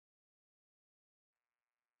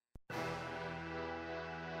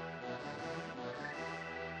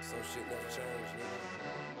Some shit never changed, nigga.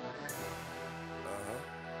 Uh-huh.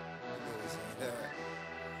 You know what's that?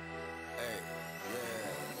 Hey, yeah.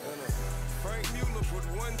 Frank Mueller put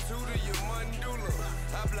 1-2 to your mandula.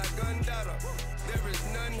 Habla gandada. There is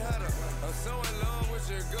none hotter. I'm so in love with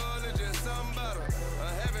your girl, it's just something better.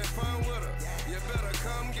 I'm having fun with her. You better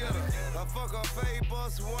come get her. I fuck a fade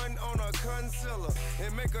bus one on a concealer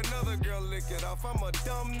and make another girl lick it off. I'm a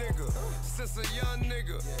dumb nigga. Since a young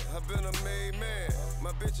nigga, I've been a made man.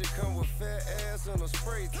 My bitch come with fat ass and a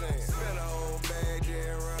spray tan. Spin a whole bag,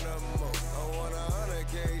 then run a mo. I want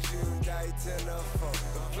 100K shooting dice in the phone.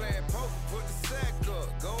 The playing poker, put the sack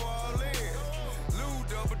up, go all in. Lou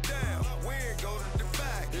double down, win, go to the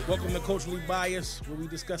back. Welcome to Culturally Biased, where we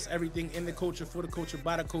discuss everything in the culture, for the culture,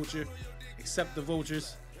 by the culture, except the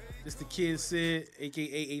vultures. This the kid Sid,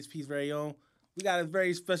 a.k.a. HP's very own. We got a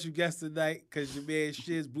very special guest tonight, because your man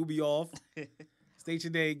Shiz blew me off. State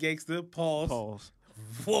your name, gangster. Pause. Pause.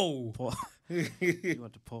 Whoa. Pause. You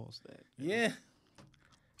want to pause that? Yeah.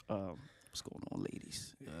 What's going on,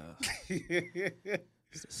 ladies?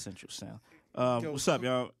 It's the Central Sound. What's up,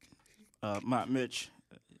 y'all? Mott Mitch.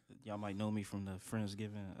 Y'all might know me from the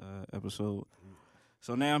Friendsgiving episode.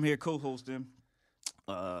 So now I'm here co-hosting.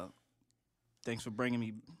 Thanks for bringing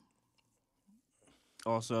me.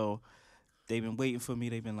 Also, they've been waiting for me.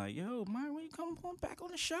 They've been like, yo, Myron, when you come back on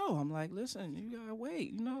the show? I'm like, listen, you gotta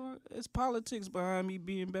wait. You know, it's politics behind me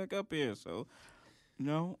being back up here. So, you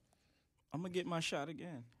know, I'm gonna get my shot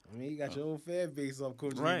again. I mean, you got your own fan base up,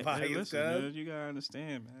 Coach. Right. Hey, listen, man, you gotta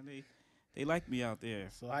understand, man. They like me out there.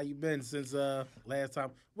 So how you been since last time?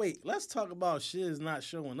 Wait, let's talk about Shiz not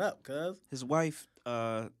showing up, cuz. His wife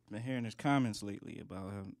been hearing his comments lately about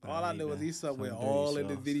him. All I know is he's somewhere all in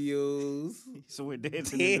the videos. He's somewhere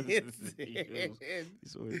dancing in the videos.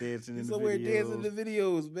 He's somewhere dancing in the videos. Somewhere dancing in the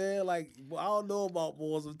videos, man. Like, I don't know about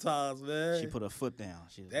boys sometimes, man. She put her foot down.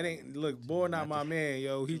 She was that like, ain't, look, boy not my man,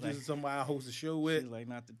 yo. He's just somebody I host a show with. She's like,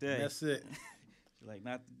 not today. That's it. She's like,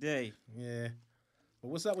 not today. Yeah. But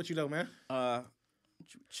what's up with you, though, man?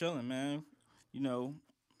 Chilling, man. You know,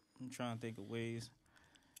 I'm trying to think of ways,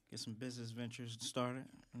 get some business ventures started.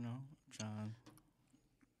 You know, trying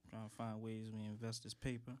to find ways we invest this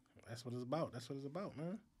paper. That's what it's about. That's what it's about,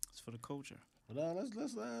 man. It's for the culture. But let's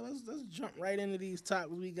jump right into these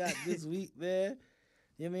topics we got this week, man.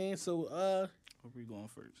 You know what I mean? So where we going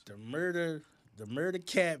first? The murder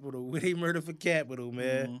capital, where they murder for capital,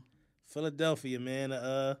 man. Mm-hmm. Philadelphia, man.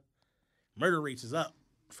 Murder rates is up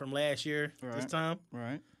from last year. This time.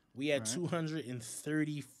 Right. We had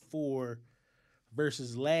 234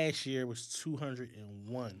 versus last year was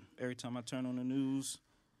 201. Every time I turn on the news,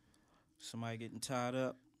 somebody getting tied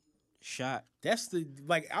up, shot. That's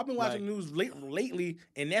I've been watching news lately,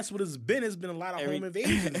 and that's what it's been. It's been a lot of home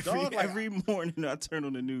invasions, dog. Every morning I turn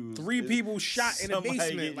on the news. 3 people shot in the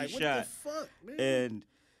basement. Like, what the fuck, man? And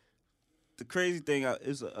the crazy thing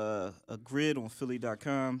is a grid on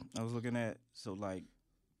Philly.com I was looking at. So, like,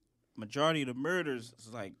 majority of the murders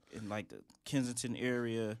is, like, in, like, the Kensington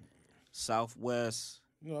area, Southwest.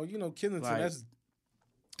 You know, Kensington, like, that's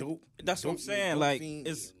dope. That's what I'm saying. Like,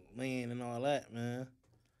 it's land and all that, man.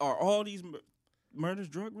 Are all these murders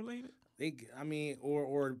drug related? Or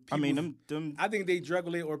people, I mean, them. I think they drug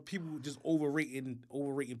related, or people just overrating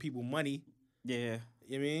people money. Yeah, you know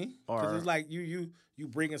what I mean? Because it's like you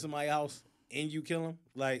break in somebody's house and you kill them.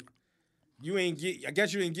 Like, I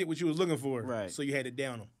guess you didn't get what you was looking for, right? So you had to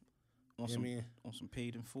down them. On some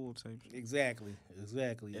paid in full type shit. Exactly.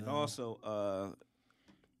 And also, a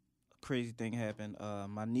crazy thing happened.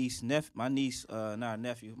 My niece's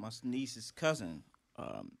cousin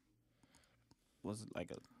was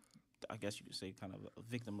like I guess you could say kind of a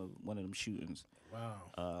victim of one of them shootings.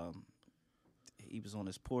 Wow. He was on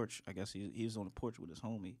his porch. I guess he was on the porch with his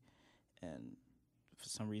homie, and for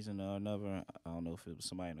some reason or another, I don't know if it was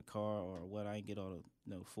somebody in the car or what. I didn't get all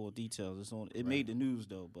the full details. It made the news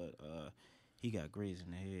though, but he got grazed in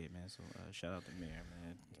the head, man. So shout out to Mayor,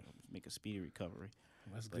 man. Make a speedy recovery.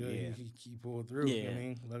 That's good. Yeah. He pulled through. Yeah, you know what I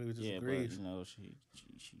mean, luckily just grazed. But you know she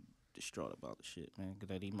distraught about the shit, man. Because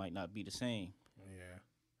that he might not be the same. Yeah.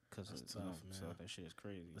 Because it's tough, man. So that shit is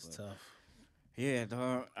crazy. It's tough. Yeah,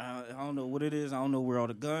 dog. I don't know what it is. I don't know where all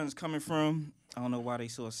the guns coming from. I don't know why they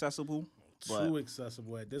so accessible. Too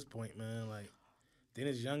accessible at this point, man. Like, then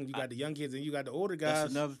it's young. You got the young kids and you got the older guys.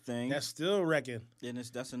 That's another thing. That's still wrecking. Then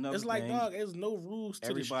that's another. It's like, thing. dog. There's no rules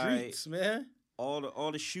to the streets, man.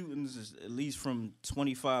 All the shootings is at least from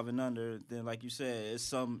 25 and under. Then, like you said, it's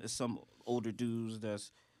some older dudes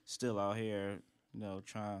that's still out here, you know,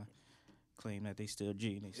 trying to claim that they still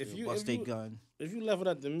G and they still bust their gun. If you left it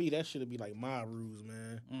up to me, that should be like my rules,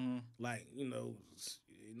 man. Mm-hmm. Like, you know,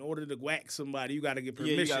 in order to whack somebody, you got to get Yeah,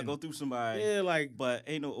 permission. you gotta go through somebody. Yeah, like, But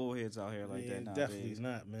ain't no old heads out here like that nowadays. definitely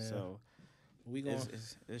not, man. So we going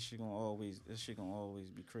this shit gonna always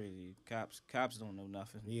be crazy. Cops don't know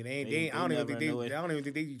nothing. yeah, I don't even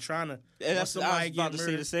think they be trying to. And that's somebody I was about get to say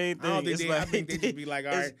murdered. the same thing. I don't think It's I like, think they just be like,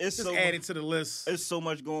 all right, it's just so add it to the list. It's so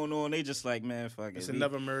much going on. They just like, man, fuck It's it.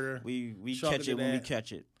 another murder. We Chalk catch it it to when we that.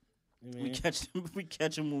 catch it. You We know? catch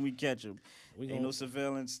them when we catch them. We Ain't gonna- no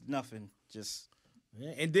surveillance, nothing. Just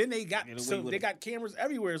Yeah, and then they got Get away with it. got cameras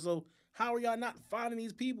everywhere. So how are y'all not finding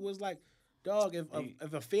these people? It's like, dog,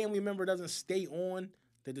 if a family member doesn't stay on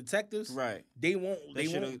the detectives, right. they won't That they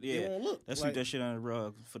shit, won't they won't look. Let's like, sweep that shit under the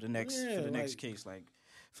rug for the next Yeah, next like- case. Like,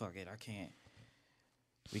 fuck it,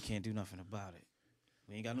 we can't do nothing about it.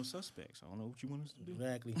 We ain't got no suspects. I don't know what you want us to do.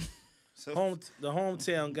 Exactly. So The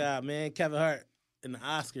hometown guy, man, Kevin Hart in the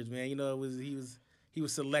Oscars, man. You know, he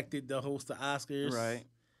was selected to host the Oscars. right.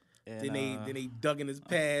 And, Then they dug in his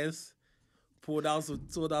past, pulled out some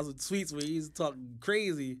tweets where he was talking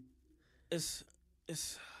crazy. it's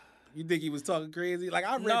You think he was talking crazy? Like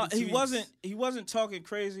I read no, the tweets. he wasn't talking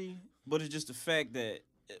crazy, but it's just the fact that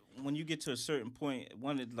when you get to a certain point,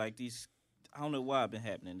 one of like these, I don't know why it's been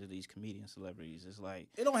happening to these comedian celebrities. It's like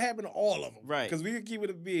It don't happen to all of them, Right. Because we can keep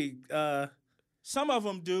it a big. some of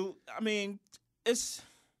them do. I mean,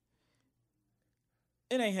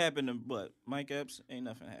 it ain't happening, but Mike Epps ain't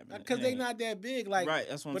nothing happening. Because It they ain't. not that big, like. Right,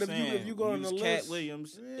 that's what I'm but saying. if you go on the Use list, Cat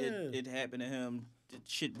Williams, yeah. it happened to him.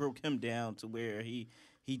 Shit broke him down to where he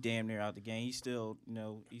damn near out the game. He's still,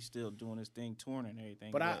 he's still doing his thing, touring and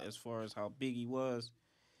everything. But As far as how big he was,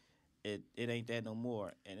 it ain't that no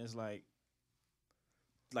more. And it's like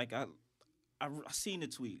I seen the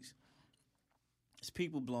tweets. It's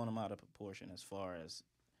people blowing him out of proportion as far as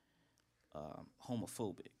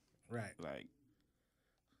homophobic. Right. Like,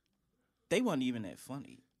 they wasn't even that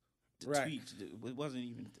funny. The Right. tweets, it wasn't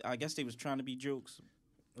even. I guess they was trying to be jokes,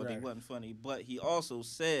 but they Right. wasn't funny. But he also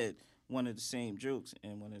said one of the same jokes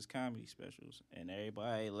in one of his comedy specials, and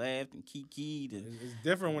everybody laughed and kikied and It's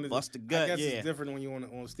different when it's bust the gut. I guess yeah, it's different when you're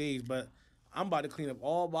on stage, but I'm about to clean up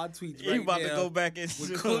all my tweets. you right about now to go back and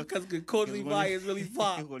because Coach Bias really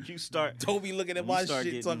pop. when you start Toby looking at when you my start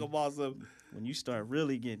shit getting- talking about some when you start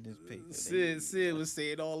really getting this paper. Sid was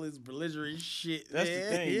saying all his belligerent shit. That's man. the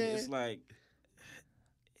thing. Yeah. It's like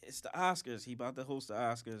it's the Oscars. He about to host the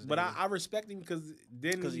Oscars. But I respect him because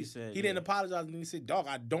then 'Cause he he said, didn't yeah. apologize and he said, "Dog,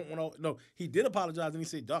 I don't want to." No, he did apologize and he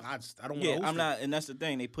said, "Dog, I don't want to." Yeah, I'm not, and that's the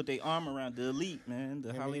thing. They put their arm around the elite, man.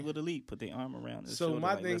 The mean- Hollywood elite put their arm around. His So shoulder,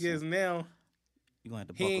 my like, thing listen, is now you gonna have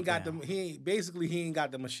to he ain't got buckle down. he ain't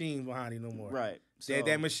got the machine behind him no more. right. So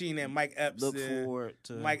That machine that Mike Epps look and forward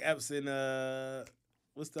to Mike Epps and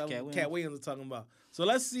what's the other Cat Cat Williams. Williams are talking about. So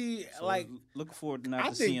let's see. so like look forward to not I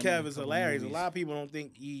to see think him in Kev a is couple hilarious. movies. A lot of people don't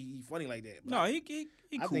think he funny like that. but No, he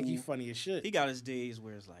I cool. think he's funny as shit. He got his days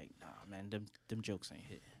where it's like, nah, man, them jokes ain't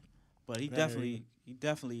hit. But he Right.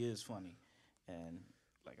 definitely is funny. And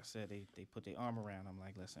like I said, they put their arm around him.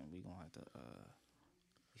 Like, listen, we gonna have to.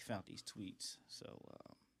 We found these tweets, so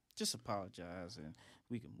just apologize and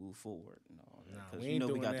we can move forward. Nah, Because we ain't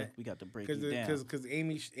doing got that. we got to break you down. Because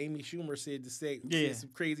Amy Schumer said Yeah. some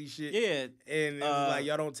crazy shit. Yeah, And it was like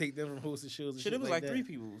y'all don't take them from hosting shows. And shit. It was like that. 3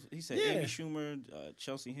 people. He said Yeah. Amy Schumer,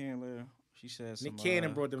 Chelsea Handler. She said some.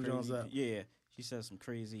 Cannon brought them crazy, Jones up. Yeah, she said some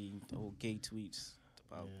crazy old gay tweets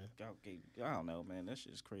about gay. I don't know, man. That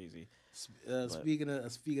shit's crazy. Speaking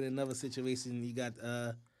of another situation, you got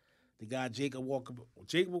the guy Jacob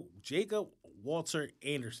Walter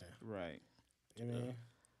Anderson. Right. You know what I mean?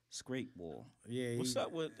 Scrape wall. Yeah. What's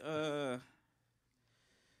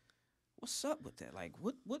up with that? Like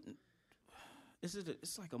what is it?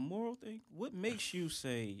 It's like a moral thing. What makes you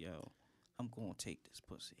say, yo, I'm gonna take this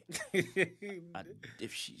pussy?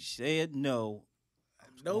 If she said no,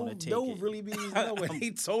 no, gonna take no, it. really means no.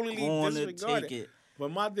 He totally gonna disregarded take it. it.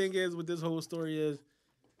 But my thing is with this whole story is,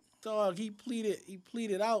 dog, he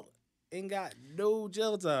pleaded out and got no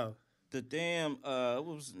jail time. The damn what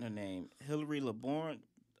was her name? Hillary LeBourne,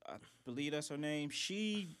 I believe that's her name.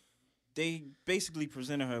 They basically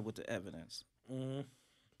presented her with the evidence. Mm-hmm.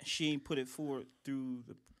 She ain't put it forward through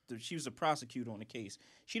she was a prosecutor on the case.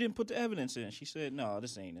 She didn't put the evidence in. She said, "No,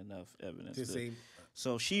 this ain't enough evidence."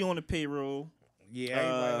 So she on the payroll. Yeah,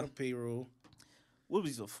 everybody on the payroll. What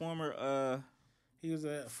was he, a former He was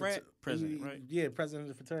a frat president, right? Yeah, president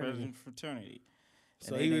of the fraternity. President of fraternity.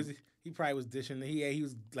 So And he probably was dishing. He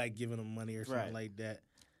was like giving them money or something Right. like that.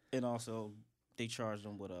 And also, they charged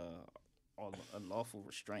him with a unlawful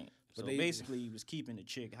restraint. But So they- basically, he was keeping the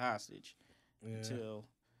chick hostage Yeah. until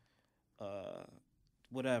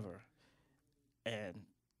whatever. And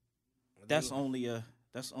that's only a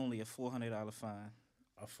 $400 fine.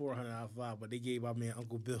 a 400 out of 5, but they gave my man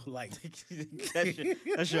Uncle Bill like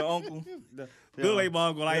that's your uncle. Bill ain't my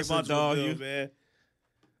uncle. I ain't That's a about dog, Bill, you. man.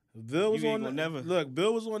 Bill was You ain't on gonna never- Look,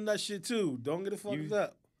 Bill was on that shit too. Don't get it fucked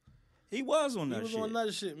up. He was on He that was shit. on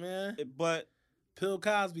that shit, man. But Bill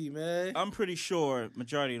Cosby, man. I'm pretty sure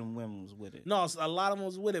majority of them women was with it. No, a lot of them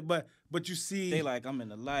was with it, but you see, They like, I'm in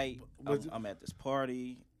the light. But- I'm at this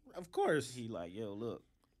party. of course. He like, yo, look,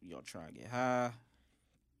 y'all trying to get high.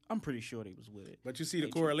 I'm pretty sure they was with it. But you see the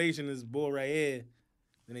They correlation is bull right here.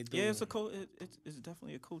 Then they threw Yeah, it's him.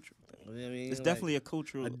 definitely a cultural thing. You know what I mean? It's Like, definitely a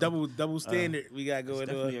cultural. a double standard we got It's going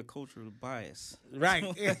definitely on. a cultural bias. Right.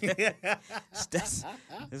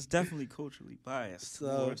 It's definitely culturally biased.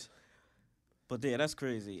 So- towards- but yeah, that's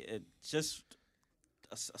crazy. It just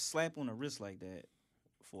a slap on the wrist like that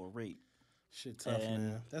for a rape. Shit tough, And-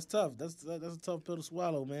 man. That's tough. That's a tough pill to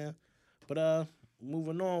swallow, man. But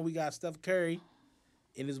moving on, we got Steph Curry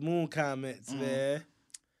in his moon comments, man.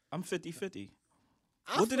 I'm 50-50.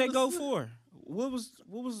 I What did they feel go the- for? What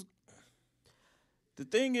was the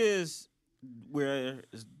thing is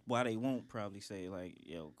why they won't probably say like,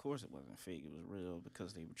 yo, of course it wasn't fake, it was real,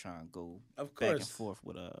 because they were trying to go Of back and course. forth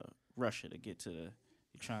with Russia to get to the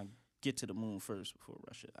trying to get to the moon first before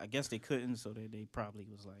Russia. I guess they couldn't, so they probably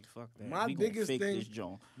was like, fuck that. My we gonna biggest fake thing- this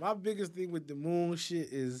joint. My biggest thing with the moon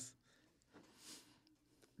shit is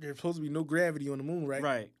there's supposed to be no gravity on the moon, right?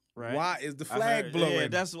 Right. Why is the I flag heard- blowing? Yeah,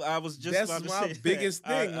 that's what I was just That's about to my say. biggest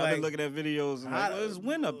thing, I've like, been looking at videos and like, well, there's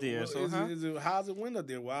wind up there. So how's the wind up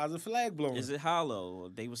there? Why is the flag blowing? is it hollow?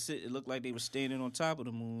 They were it looked like they were standing on top of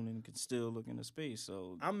the moon and could still look into space.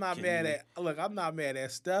 So I'm not can mad you- at. I'm not mad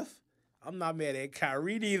at Steph. I'm not mad at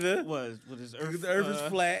Kyrie neither. what his Earth. Because the Earth is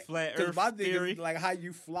flat. Flat 'Cause Earth my thing theory. is like how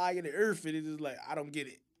you fly in the Earth, and it's just like I don't get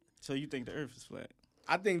it. So you think the Earth is flat?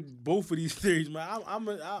 I think both of these theories, man. I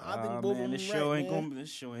think Aw, both man, of them this right, show ain't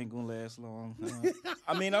man. gonna last long.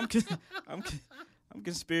 I mean, I'm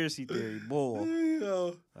conspiracy theory bull. You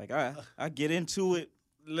know, Like I get into it.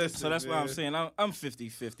 listen, So that's why I'm man. saying I'm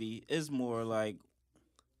 50-50. It's more like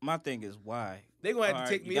my thing is why. They gonna have All to right,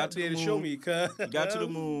 take you me got up to there the to show moon. me, cuz. You got to the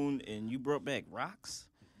moon and you brought back rocks,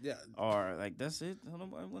 Yeah, or like that's it. I don't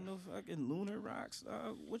want no fucking lunar rocks.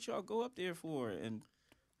 What y'all go up there for? And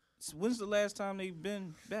when's the last time they've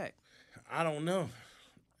been back? I don't know.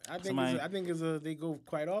 I think they go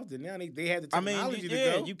quite often now. They have the I mean, technology to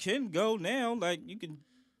yeah, go. you can go now. Like you can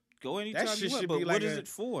go anytime shit you want. should But be what like is a- it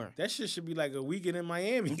for? That shit should be like a weekend in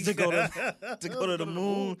Miami To go to the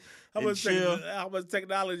moon How and much, chill. how much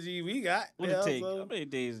technology we got? What Yeah, it take? so- How many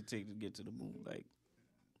days it take to get to the moon? Like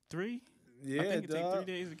 3? Yeah, I think it take dog.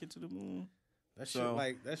 3 days to get to the moon. That So-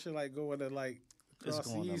 shit like going to like It's across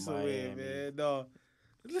the going to east somewhere, Miami. man. No,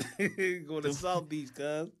 go to South Beach,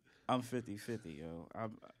 cuz. I'm 50-50, yo.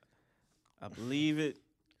 I believe it,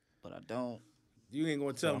 but I don't. You ain't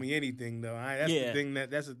gonna tell So- me anything though. That's Yeah. the thing.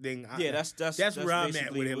 That's the thing. Yeah, that's where I'm at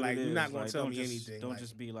basically with it. what Like, you're is. not gonna Like, tell don't me just- anything. Don't like,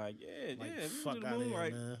 just be like, yeah, like, we fuck to the out of moon. here,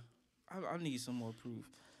 Like, man. I need some more proof.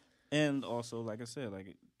 And also, like I said,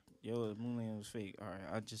 like, yo, the moon landing was fake. All right,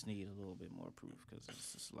 I just need a little bit more proof because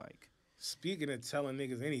it's just like, Speaking of telling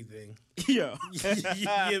niggas anything, yeah,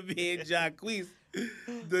 your man Jacquees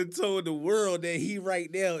done told the world that he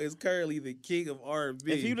right now is currently the king of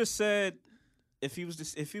R&B. If he would have said, if he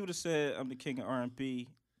would have said, I'm the king of R&B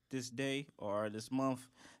this day or this month,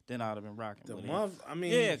 then I'd have been rocking the with month, I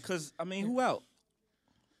mean, Yeah, cause I mean, who out?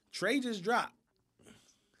 Trey just dropped.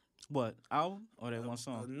 What album or that one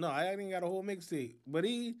song? No, I ain't got a whole mixtape, but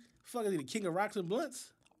he fucking the king of rocks and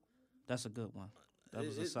blunts. That's a good one. That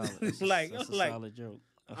was a It- solid. like- That's a like, solid joke.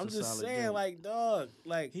 That's I'm a just solid saying, joke. like, dog,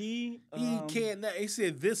 like he can't. He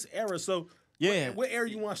said this era. So Yeah. what era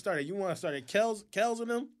you want to start at? You want to start at Kells and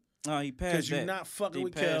them? No, he passed Because that. you're not fucking He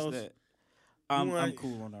with passed Kells. that. I'm want-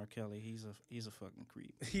 cool on R. Kelly. He's a fucking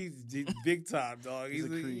creep. He's big time, dog. He's a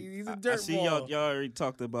creep. he's a I dirt see ball. y'all already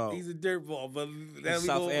talked about, He's a dirt ball, but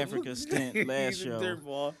South Africa stint last he's show. a dirt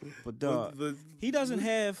ball. but dog, But- he doesn't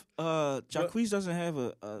have. Jacquees doesn't have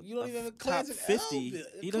a You don't even have a top classic 50. album.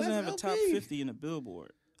 He doesn't have a Classic top LP. 50 in the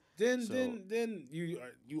Billboard. Then So- then you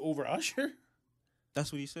over Usher?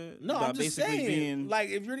 That's what he said. No, About I'm just basically saying. being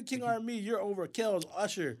Like if you're the king of R&B, you're over Kells,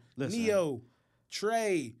 Usher, Listen. Neo,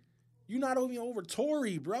 Trey. You're not even over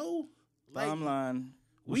Tory, bro. Like bottom line.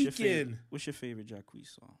 Weekend. What's your favorite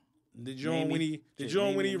Jacquees song? the joint Name when me. he Just joint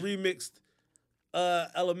name when he me. remixed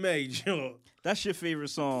LMA joint. That's your favorite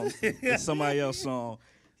song. That's somebody else's song.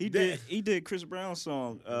 He did Chris Brown's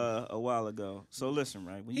song a while ago. So listen,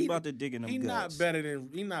 right? When you about to dig in them He guts,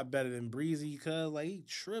 not better than Breezy, cuz like he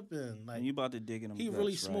tripping. Like when you about to dig in them he guts,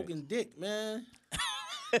 really right? smoking dick, man.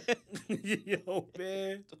 Yo,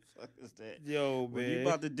 man. The fuck is that? Yo, When you man.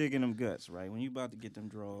 about to dig in them guts, right? When you about to get them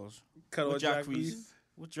draws, Cut on what Jacquees.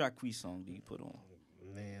 Jacquees song do you put on?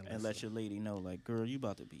 Man, And let your lady know, like, girl, you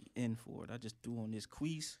about to be in for it. I just threw on this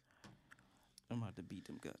queeze. I'm about to beat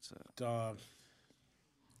them guts up. dog.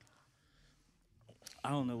 I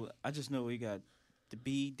don't know. I just know he got the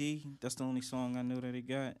BD. That's the only song I know that he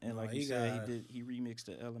got. And No, like he you said, got- he remixed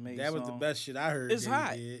the LMA That was song. the best shit I heard. It's that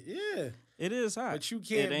hot. he did. Yeah. It is hot. But you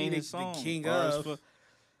can't it be ain't the- his the song. king Bars of. for-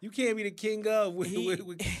 You can't be the king of with, He-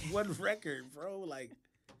 with one record, bro. Like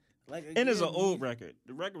and it's an again, old record.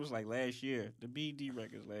 The record was like last year. The BD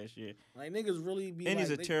record was last year. Like niggas really be. And like,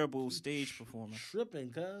 he's a they terrible be stage performer. Tripping,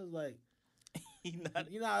 cuz like He not.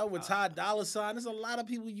 you not over Ty Dolla $ign. There's a lot of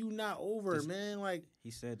people you not over, This- man. Like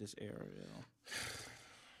He said this era, you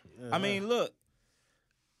know. I mean, look.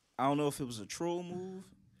 I don't know if it was a troll move.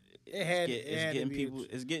 it had It's it had getting to be people.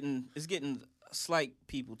 It's getting slight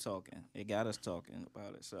people talking. It got us talking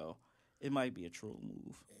about it. So it might be a troll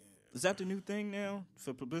move. Is that the new thing now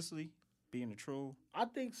for publicity? Being a troll I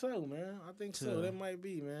think so, man. I think so. To- That might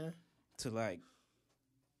be, man. to like,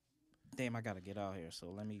 damn, I gotta get out here. So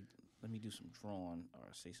let me do some drawing or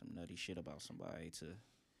say some nutty shit about somebody to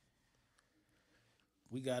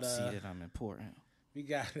We got see that I'm important. we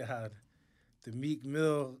got the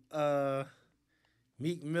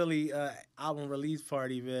Meek Millie album release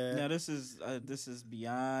party, man. Now this is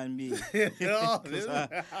beyond me. Oh, 'Cause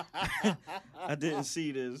I didn't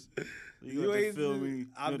see this. You You got to ain't fill see- me. You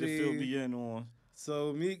I got to fill mean- me in on.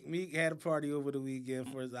 So Meek had a party over the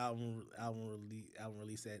weekend for his album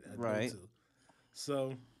release at Right. Go-To.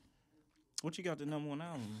 So What you got the number one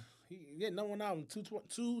album? he get number one album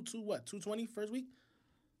 220 first week.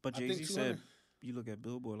 But I Jay think Z 200. said you look at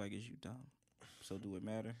Billboard like is you dumb. So do it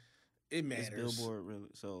matter? It Is matters. Billboard really?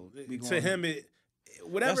 So we To going, him,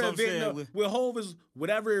 whatever That's what I'm saying. advantage with Hov is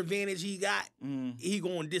whatever advantage he got, Mm. he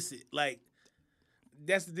gonna diss it. Like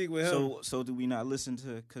that's the thing with him. So do we not listen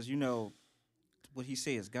to? Because you know what he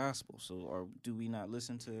say is gospel. So or do we not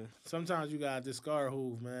listen to? Sometimes you gotta discard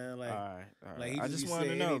Hov, man. Like, all right. like he I just just be wanted to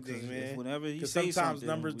saying know anything, because man. whenever he because say sometimes something,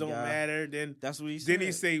 numbers we don't got- matter. Then That's what he said.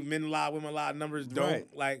 he say men lie, women lie, numbers don't. Right.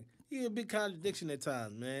 Like he a big contradiction at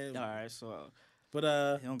times, man. All right. So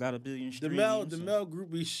But he don't got a billion the streams. Mel so-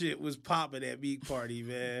 groupie shit was popping at Meek party,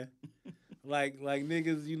 man. like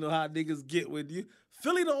niggas, you know how niggas get with you.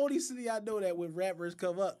 Philly, the only city I know that when rappers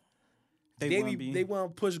come up, they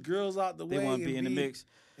want to push girls out the way. They want to and be in the mix.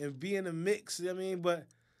 and be in the mix. You know what I mean, but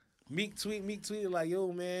Meek tweeted like,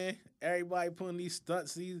 "Yo, man, everybody putting these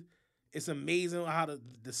stunts. It's amazing how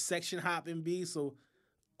the section hopping be. So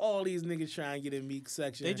all these niggas trying to get in Meek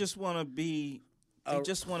section. They just want to be. They Uh,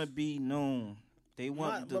 just want to be known. They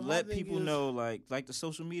want to but my let thing people is- know, like the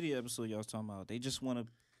social media episode y'all was talking about. They just want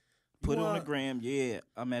to put it on the want- gram. Yeah,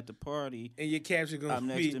 I'm at the party. and your caption gonna I'm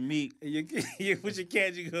next be to Meek. and what your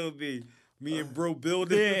caption gonna be? Me and bro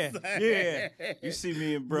building. Yeah. You see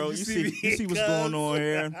me and bro. You You see see, me you see and what's going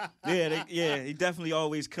Cuz. on here. Yeah. He definitely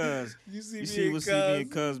always cuz. You see You me see and what see me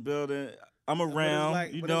and Cuz. cuz building. I'm But it's around.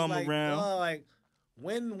 like- You but know it's I'm like, around. like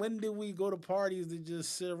when did we go to parties to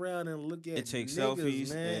just sit around and look at It takes niggas, selfies,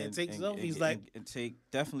 man? and, Take and- selfies, and- like and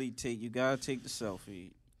definitely take. You gotta take the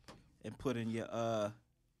selfie, and put in your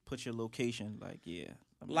put your location. Like I'm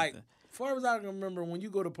at like the- far as I can remember, when you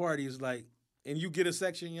go to parties, like and you get a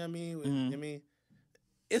section, you know what I mean? Mhm. I mean,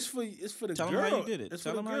 it's for the tell them girls. how you did it. It's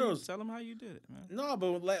Tell for the them how you, girls. tell them how you did it, man. No,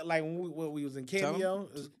 but like when we was in Tell 'em. Cameo,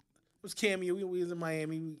 it was Cameo. We was in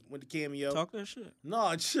Miami. We went to Cameo. Talk that shit.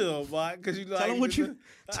 No, chill, boy. Because you know, Tell I 'em ain't what even-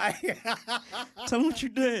 Tell them what you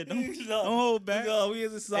did. Don't, No. don't hold back. No, we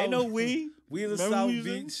was in South. Ain't no we. We in the Remember South we was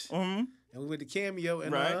in- Beach, Mhm. and we went to Cameo,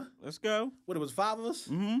 and Right. Let's go. what it was 5 of us.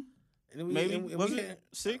 Mm-hmm. And then we, Maybe and was we it had,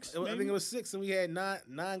 6? I think it was 6, and we had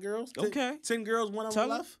nine girls. Okay. 10 girls, one of Tell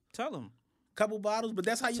them them. left. Tell them. Couple bottles, but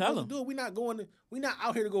that's how you Tell supposed to do it. We not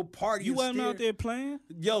out here to go party. You and wasn't stare. out there playing.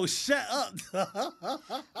 Yo, shut up.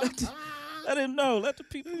 Let them know. Let the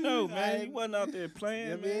people know, I man. ain't- You wasn't out there playing,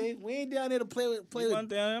 Yeah, man. man, we ain't down there to play You with wasn't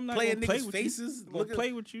down. I'm not playing gonna play niggas' with faces, you. I'm gonna looking-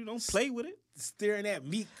 play with you. Don't play with it. staring at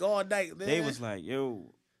Meek all night. Man. They was like,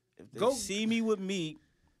 yo, if they Go- see me with Meek,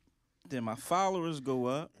 then my followers go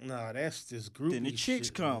up. nah, that's just groupie. Then the chicks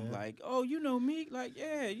shit, come, man. like, oh, you know Meek? Like,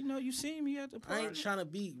 yeah, you see me at the I party. ain't trying to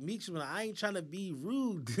be Meek. I ain't trying to be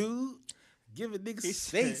rude, dude. Give a nigga He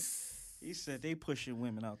space. He said they pushing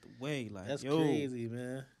women out the way. Like, That's yo, crazy,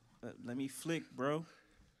 man. let me flick, bro.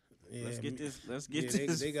 Yeah, Let's get this. Let's yeah, get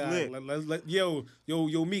this they got. flick.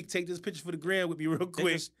 Yo, Meek, take this picture for the gram with me real They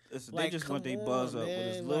quick. just, Like, they just want come their buzz on, up with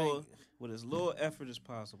as man, little like- with as little effort as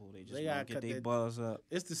possible. They just They want gotta to cut get their that- buzz up.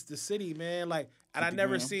 It's the city, man. Like, and Keep I the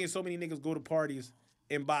never gram. seen so many niggas go to parties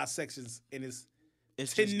and buy sections and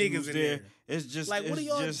It's 10 just niggas dudes in there. there. It's just Like, what are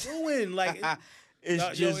y'all doing? Like, it's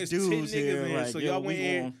yo, just it's dudes 10 niggas here. in here. Like, So yo, y'all went we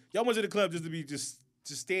here. gon- Y'all went to the club just to be just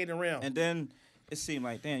standing around. And then it seemed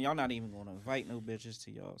like, damn, y'all not even gonna invite no bitches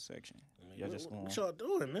to y'all section. Y'all just gonna what y'all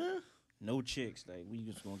doing, man? no chicks. Like we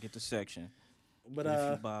just gonna get the section, But get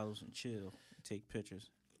a few bottles and chill, take pictures.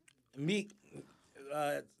 Meek,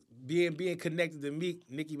 being connected to Meek,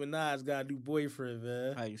 Nicki Minaj got a new boyfriend,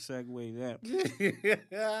 man. How you segue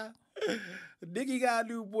that? Nicki got a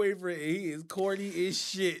new boyfriend. And he is corny as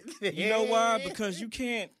shit. You know why? Because you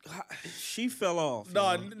can't. She fell off.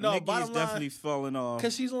 No, yo. no, Nicki bottom is line- definitely falling off.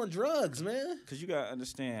 Because she's on drugs, man. Because you gotta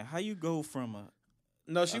understand how you go from a.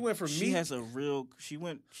 No, she went from She Meek. has a real. She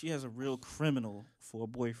has a real criminal for a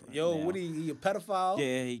boyfriend. Yo, now. what he a pedophile?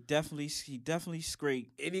 Yeah, he definitely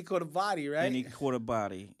scraped And he caught a body, right? and he caught a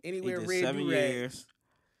body. Anywhere he did red 7 do-rag. years.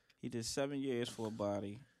 He did 7 years for a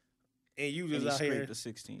body. And you And just he out here. scraped a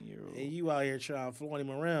 16-year-old. And you out here trying to flaunt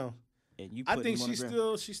him around. And you I put think him on the she's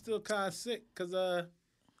ground. still kind of sick because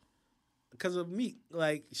of Meek.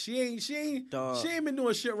 Like she ain't Dog. been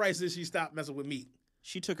doing shit right since she stopped messing with Meek.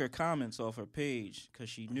 She took her comments off her page because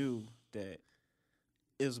she knew that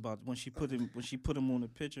it was about when she put him on the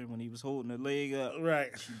picture when he was holding her leg up. Right.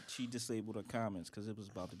 She disabled her comments because it was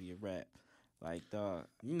about to be a rap. Like, dog,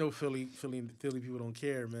 You know Philly people don't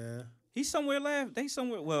care, man. he's somewhere laughing. They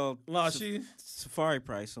somewhere. Well, No, she Safari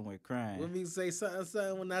probably somewhere crying. let me say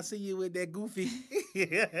something when I see you with that goofy.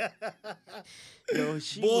 Yo,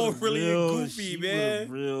 she Boy, was really real, goofy, she man. Was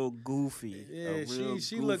real goofy. Yeah, A real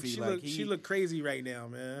she goofy. Like, look crazy right now,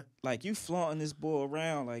 man. like you flaunting this boy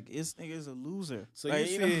around like this nigga's a loser. So like,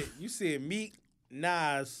 you said Meek,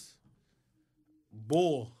 Nas,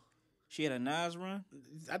 Bull. she had a Nas run.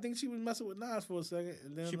 I think she was messing with Nas for a second,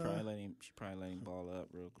 and then She probably let him ball up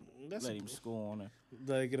real quick. That's Let him score on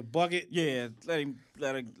her. get a bucket. Yeah, let him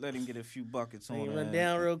get a few buckets on Let him her. run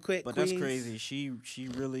down real quick. But Queens. that's crazy. She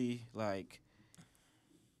really like.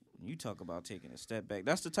 You talk about taking a step back.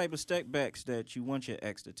 That's the type of step backs that you want your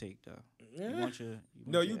ex to take, though. Yeah. You want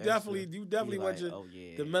your You ex definitely be want like, your oh,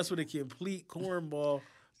 yeah. to mess with a complete cornball.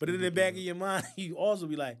 But in the back of your mind, you also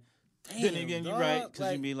be like, damn, Then again, you're right,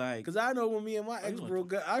 because you be like, because I know when me and my ex you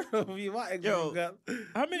broke up. I know when me and my ex Yo, broke up.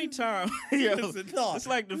 how many times? Yo, Listen, no. it's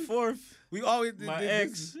like the fourth. We always My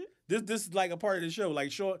this, ex. This is like a part of the show.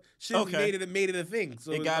 Like short shit Okay. made it a thing.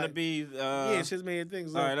 So It it's gotta like, be. yeah, shit's made a thing.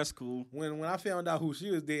 So all right, that's cool. when I found out who she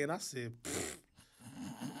was dating, I said,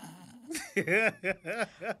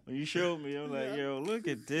 When you showed me, I'm like, yo, look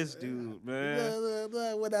at this dude, man.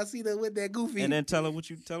 when I see that with that goofy, And then tell him what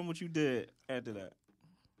you did after that.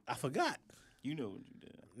 I forgot. You know what you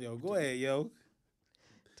did. Yo, go ahead, yo.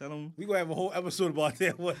 Tell him. We gonna have a whole episode about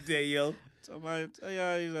that one day, yo. Somebody tell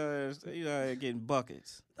y'all he's out here getting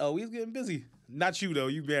buckets. Oh, we was getting busy. Not you though.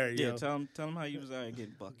 You married, Yeah, yo. tell him how you was out here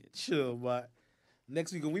getting buckets. Chill, but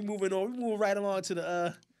next week we moving on. We moving right along to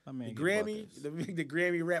the My man get Grammy, buckets. the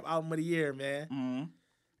Grammy Rap Album of the Year, man. Mhm.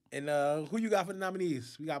 And who you got for the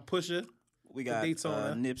nominees? We got Pusha. We got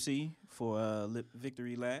Daytona. Nipsey for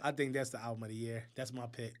Victory Lap. I think that's the album of the year. That's my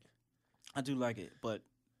pick. I do like it, but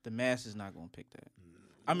the mass is not gonna pick that.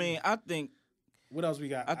 I mean, I think What else we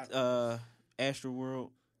got? Astro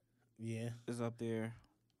World Yeah. is up there,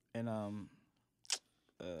 and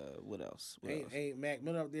what else? What else? Ain't Mac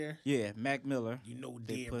Miller up there? Yeah, Mac Miller. You know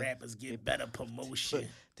They dead put- rappers get better promotion.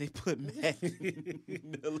 They put Mac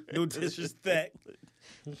Miller. No disrespect.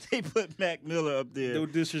 They put Mac Miller up there. No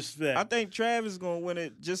disrespect. I think Travis gonna win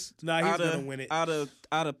it. Just Nah, he's out of, gonna win it. out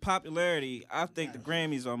of popularity. I think the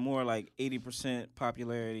Grammys are more like 80%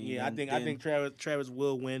 popularity. Yeah, I think Travis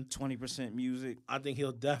will win. 20% music. I think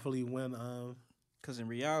he'll definitely win. Because in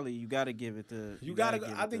reality, you got to give it to. You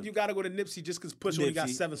gotta. I think you gotta go to Nipsey just because Push only got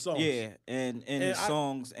Nipsey. 7 songs. Yeah, and his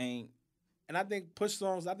songs ain't And I think Push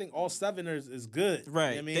songs. I think all 7 is good. You know right.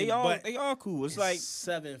 what I mean, they But all cool. It's like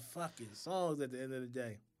 7 fucking songs at the end of the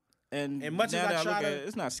day. and much now as I that I try look to- at it,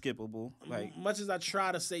 it's not skippable. Like Much as I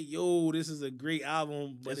try to say, yo, this is a great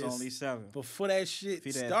album, but it's only 7. before that shit If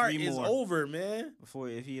he'd had start, 3 it's more. over, man. Before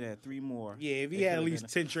if he had 3 more. Yeah, if he it had at could've least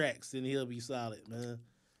been 10 tracks, then he'll be solid, man.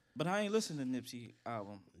 But I ain't listened to Nipsey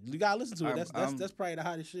album. You gotta listen to it. I'm- That's probably the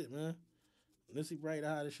hottest shit, man. Nipsey probably the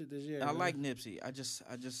hottest shit this year. I man. like Nipsey. I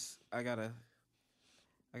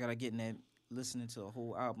gotta get in that listening to a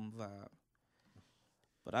whole album vibe.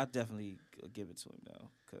 But I definitely give it to him though,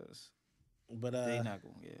 cause but they not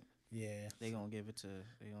gonna get. yeah. They gonna give it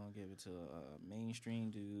to a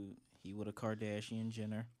mainstream dude. He with a Kardashian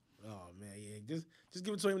Jenner. Oh man, yeah. Just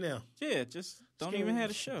give it to him now. Yeah, just don't even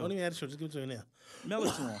have a show. Don't even have a show. Just give it to him now. Mail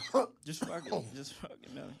it to him. Just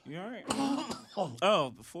fucking mail it. You all right? Oh,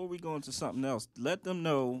 before we go into something else, let them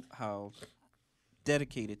know how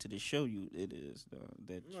dedicated to the show it is.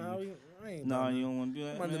 That you, I ain't no, you don't want to do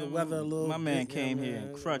that. I'm under the man. weather a little My man bit, came yeah, here man.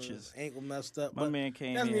 in crutches. Ankle messed up. My but man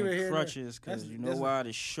came that's here neither in here nor- crutches because you know that's- why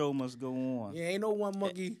the show must go on. Yeah, ain't no one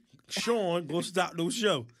monkey Sean gonna stop no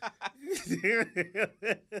show.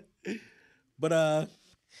 But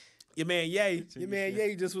your man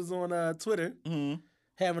Ye just was on Twitter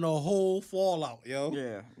having a whole fallout, yo.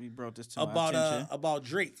 Yeah, we brought this to my attention. About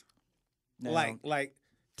Drake. Now, like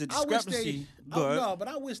the I wish discrepancy, but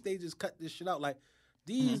I wish they just cut this shit out. Like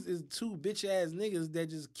these is two bitch ass niggas that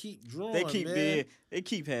just keep drawing. they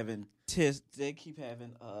keep having tisk. They keep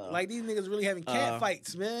having like these niggas really having cat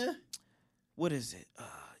fights, man. What is it?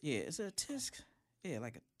 Yeah, is it a tisk? Yeah,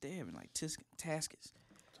 they having like tisk taskets.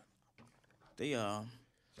 They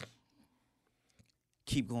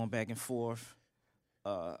keep going back and forth.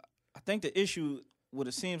 I think the issue, what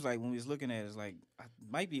it seems like when we was looking at it, is like it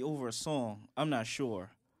might be over a song. I'm not sure,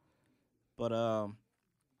 but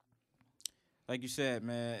like you said,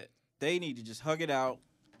 man, they need to just hug it out.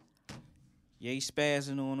 Ye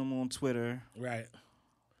spazzing on them on Twitter, Right.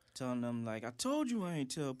 telling them like, "I told you I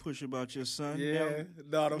ain't tell Push about your son." Yeah.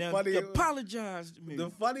 Now apologize to me.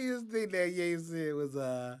 The funniest thing that Ye said was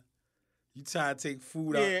you try to take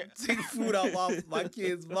food out my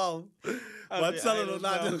kid's mouth by telling them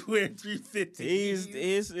not to wear 350.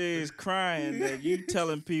 He's crying that you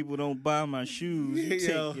telling people don't buy my shoes. You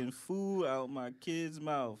Yo. taking food out my kid's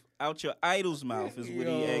mouth. Out your idol's mouth is what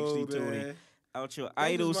he actually told him. Out your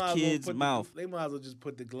idol's kid's mouth. They might as well just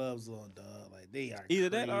put the gloves on, dog. Like they are Either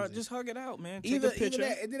crazy. that or just hug it out, man. Take either a picture.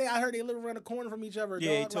 that, and then I heard they live around the corner from each other.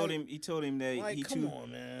 Yeah, dog. he told him that Like, he come too. on,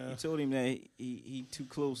 man. He told him that he too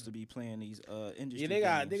close to be playing these industry. Yeah, they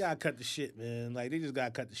games. gotta cut the shit, man. Like they just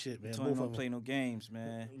gotta cut the shit, man. Told him Both don't of play them. no games,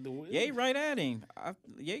 man. The- Ye right at him.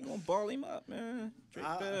 Ye gonna ball him up, man. Drake,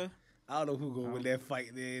 I don't know who gonna win that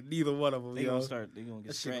fight, man. Neither one of them, they yo. gonna start. They gonna get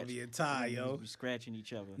That shit gonna scratched. be a tie, They yo. gonna be scratching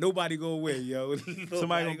each other. Nobody gonna win, yo. Somebody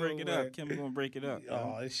Nobody gonna break it win. up. Kim gonna break it up. yo.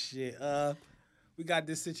 Oh shit. We got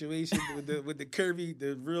this situation with the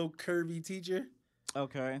real curvy teacher.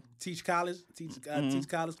 Okay. Teach college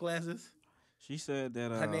classes. She said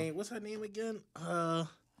that. Her name, what's her name again?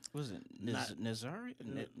 Was it Nazari?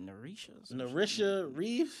 Narisha? Narisha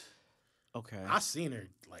Reeves. Okay. I seen her.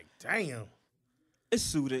 Like, damn. It's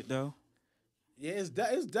suited though. Yeah, it's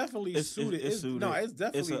definitely suited. It's suited. No, it's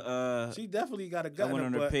definitely. It's she definitely got a I gun. went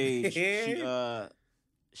on her her butt. page.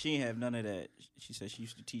 She ain't have none of that. She said she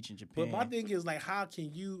used to teach in Japan. But my thing is like, how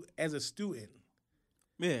can you, as a student,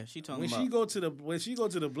 yeah, she talking when about she go to the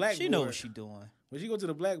blackboard, she know what she doing. When she go to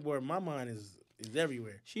the blackboard, my mind is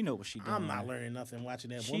everywhere. She know what she doing. I'm not learning nothing watching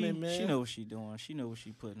that woman, man. She know what she doing. She know what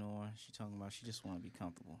she putting on. She talking about she just want to be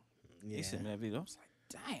comfortable. Yeah. They sent me that video. I was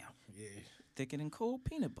like, damn. Yeah. Thicker than cold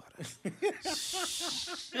peanut butter.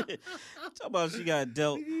 Shit. Talk about she got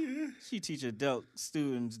dealt. She teach adult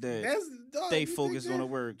students that they focus on the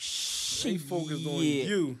work. They focus on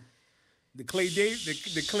you. The Clay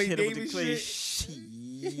Davis, the Clay Davis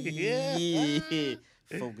shit. Yeah.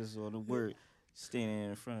 Focus on the work. Standing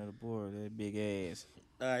in front of the board, that big ass.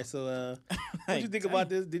 All right, so what Like, you think about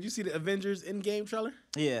this? Did you see the Avengers Endgame trailer?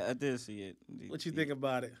 Yeah, I did see it. What you think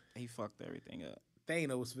about it? He fucked everything up.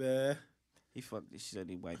 Thanos, man. He fucked. She said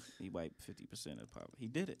he wiped 50% of the pop. He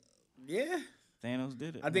did it. Yeah. Thanos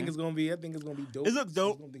did it. I think it's gonna be dope. It looks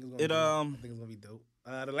dope. I think it's gonna be dope.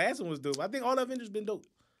 The last one was dope. I think all the Avengers been dope.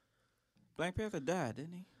 Black Panther died,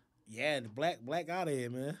 didn't he? Yeah, the black out of here,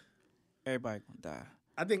 man. Everybody gonna die.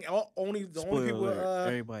 I think the only Spoiler people. alert,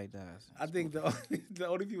 everybody dies. I think the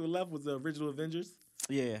only people left was the original Avengers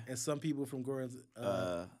Yeah. and some people from Goran's.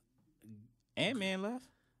 Ant-Man left.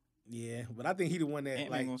 Yeah, but I think he the one that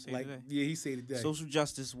Ant-Man gonna say today. yeah, he said today. Social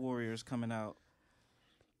Justice Warriors coming out.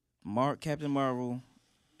 Captain Marvel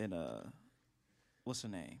and what's her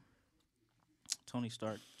name? Tony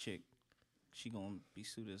Stark chick. She gonna be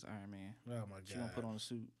suited as Iron Man. Oh my god. She gonna put on a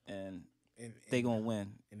suit and and they gonna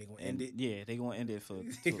win. and they gonna end it. Yeah, they gonna end it for They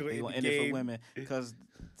they gonna gonna end end the it game. for women because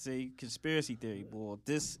say conspiracy theory, boy.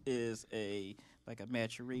 This is a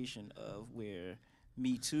maturation of where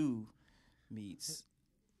Me Too meets.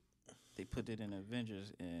 They put it in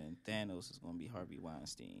Avengers, and Thanos is gonna be Harvey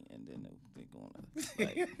Weinstein, and then they're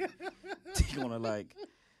gonna like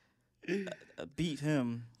beat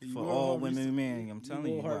him You for want all Harvey- women humanity. I'm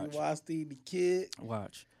telling you, Harvey watch. Weinstein, the kid.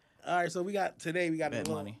 Watch. All right, so we got a Bet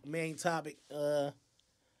little money. main topic.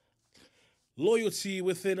 Loyalty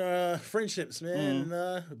within friendships, man.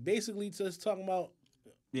 And, basically just talking about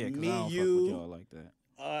Yeah, because I Me, don't fuck you, with y'all like that.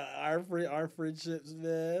 our friendships,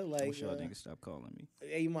 man. I Like, wish y'all niggas stop calling me.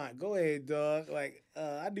 hey, Mont, go ahead, dog. Like,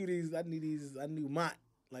 I knew Mont.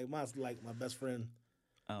 Like, Mont's like my best friend.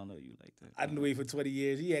 I don't know you like that. I knew him for 20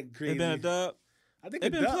 years. He had crazy. It been a dub. I think It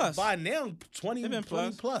it been plus. by now 20, It been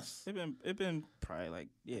 20 plus. It been probably like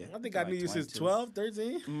I think I knew you since 12,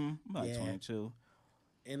 13. About Yeah. 22.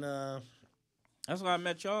 And That's why I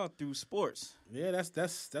met y'all through sports. yeah,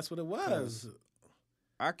 that's what it was.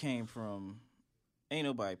 I came from ain't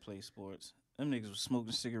nobody play sports. Them niggas was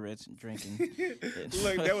smoking cigarettes and drinking.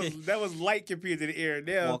 Look, that was light compared to the air.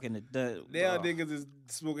 Now Walking the dead. niggas is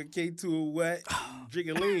smoking K2 and what,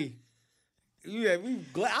 drinking lean. Yeah,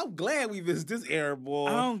 I'm glad we visited this era, boy.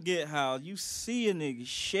 I don't get how you see a nigga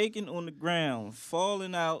shaking on the ground,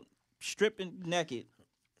 falling out, stripping naked,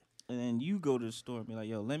 and then you go to the store and be like,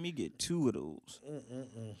 "Yo, let me get 2 of those."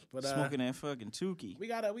 But Smoking that fucking Tukey. we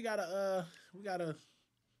gotta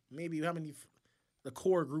maybe how many? The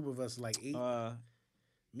core group of us, like 8.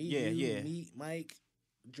 Me, you, Meat, Mike,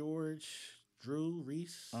 George, Drew,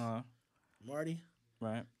 Reese, Marty.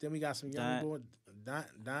 Right. Then we got some young boys.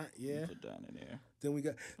 Don, yeah. Put Don in there. Then we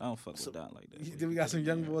got. I don't fuck with Don like that. Then we got some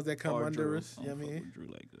young boys that come Or under Drew. us. I You know don't what I fuck mean? with Drew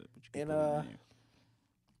like that, but you can And put him in there.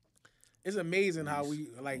 it's amazing how we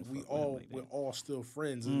don't we're fuck with him all like that. we're all still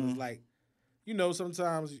friends. And it's like,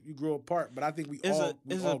 sometimes you grow apart, but I think we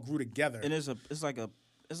all grew together. And it's like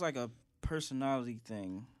a personality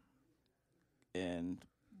thing, and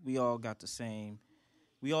we all got the same.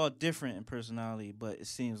 We all different in personality, but it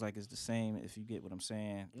seems like it's the same. If you get what I'm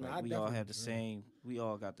saying, No, like I we all definitely have the do. same. We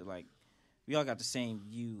all got the same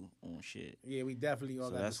view on shit. Yeah, we definitely all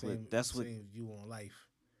So got that's the what- same, that's what- same view on life.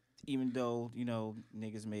 Even though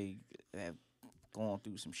niggas may have gone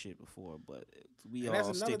through some shit before, but we And that's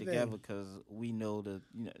all stay another together thing. because we know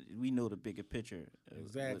the bigger picture. Of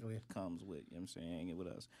Exactly. what comes with, you know what I'm saying, with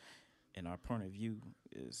us, and our point of view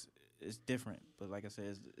is different. But like I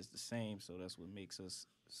said, it's the same. So that's what makes us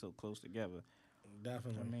so close together.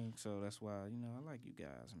 Definitely. I mean, so that's why I like you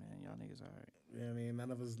guys, man. Y'all niggas all right. You know what I mean?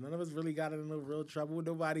 None of us really got into no real trouble.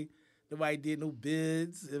 Nobody did no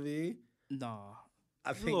bids. I mean, Nah,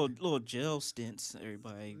 I think little jail stints.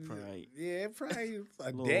 Everybody probably yeah, probably a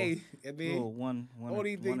Little- day. I mean, little one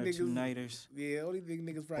only or thing two niggas- nighters. yeah, only thing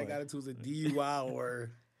niggas probably Boy. got into was a DUI or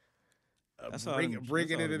That's all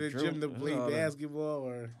breaking them- into that's all the them gym to drill- play that's all them- basketball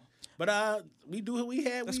or. But we do what we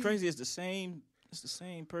had. That's we, crazy. It's the same. It's the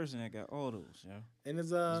same person that got all those. Yeah, And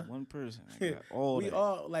it's it's one person that got all we that.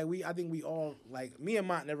 all like I think we all like me and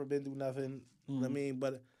Mont never been through nothing. You know what I mean,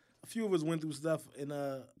 but a few of us went through stuff and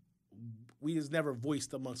we just never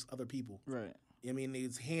voiced amongst other people. Right. I mean,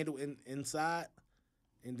 it's handled inside,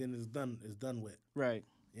 and then it's done with. Right.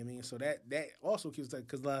 I mean, so that also keeps that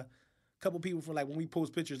because a couple people from like when we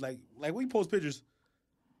post pictures, like when we post pictures,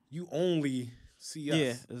 you only see us.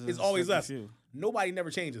 Yeah, it's always like a us. few. Nobody never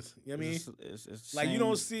changes. You know what I mean? It's Like, you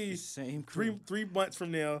don't see same crew. three months from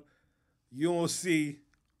now, you don't see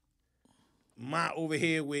my over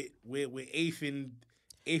here with Afe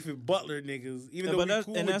and Butler niggas. Even Yeah, though but we that's-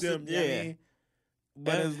 cool and with that's them, the- you know what I yeah. mean?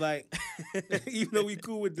 But That- it's like, even though we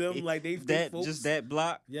cool with them, like they that folks, just that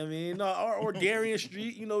block. you know what I mean? No, or Darien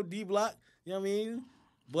Street, D Block, you know what I mean?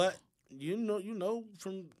 But you know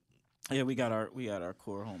from Yeah, we got our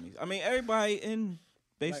core homies. I mean, everybody in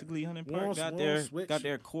basically Hunting Park Warren got Switch.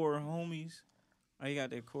 their core homies. They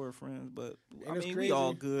got their core friends, but I it's mean, crazy. we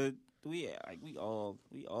all good. We all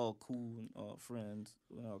cool and all friends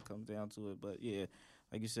when it all comes down to it. But yeah,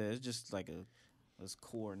 like you said, it's just like this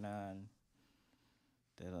core 9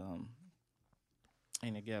 that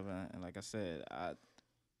ain't together. And like I said,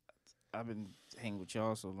 I've been hanging with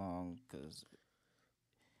y'all so long because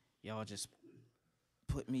y'all just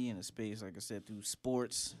put me in a space, like I said, through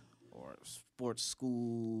sports or sports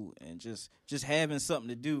school, and just having something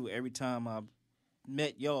to do every time I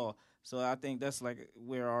met y'all. So I think that's like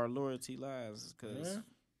where our loyalty lies, because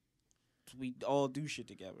we all do shit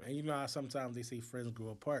together. And you know how sometimes they say friends grow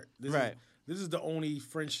apart. Right. This is the only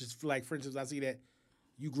friendships I see that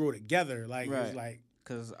you grow together. Like Right. it's like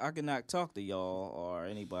Because I could not talk to y'all or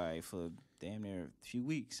anybody for damn near a few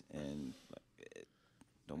weeks, and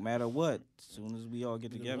no matter what, as soon as we all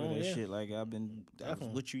get together, Oh, that yeah. shit, like I was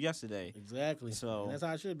Definitely. with you yesterday. exactly. So- And that's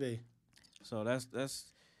how it should be. So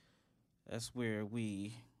that's where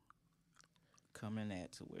we come in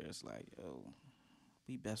at, to where it's like, yo,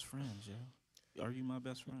 we best friends, yo. Are you my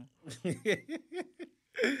best friend? Best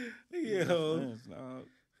Yo, friends, dog.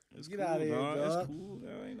 It's Get cool, outta here, dog. dog. It's cool.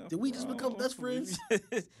 There ain't nothing Did we just wrong. become best friends?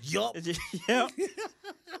 yup. Yep.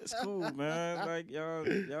 It's cool, man. Like y'all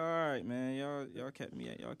all right, man. Y'all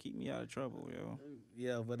keep me out of trouble, yo.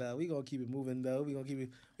 Yeah, but we gonna keep it moving though. We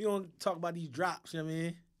gonna talk about these drops. You know what I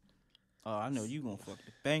mean? Oh, I know you gonna fuck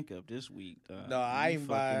the bank up this week. No, I ain't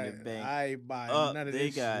buying none of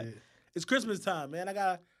this shit. It's Christmas time, man. I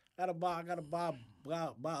gotta buy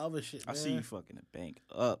other shit. I Man. see you fucking the bank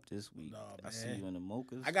up this week. Nah, I see man. you in the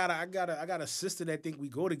mochas. I got a sister that think we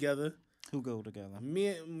go together. Who go together? Me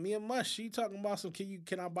and Mush. She talking about some.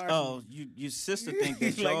 Can I buy? Oh, your sister think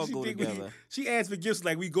that y'all she go think together. She asked for gifts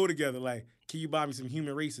like we go together. Like, can you buy me some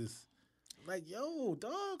human races? Like, yo,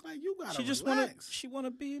 dog. Like, you gotta. She just relax.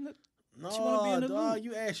 wanna be in the. No, she wanna be in the dog. loop.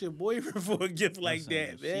 You ask your boyfriend for a gift like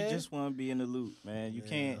that, man. She just wanna be in the loop, man. You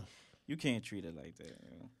can't treat her like that.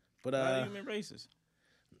 You know? But human races.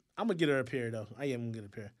 I'm gonna get her a pair though. I am gonna get a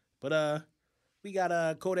pair. But we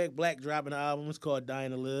got Kodak Black dropping an album. It's called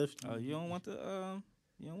Dying to Live. Oh, you don't want them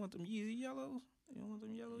Yeezy yellows? You don't want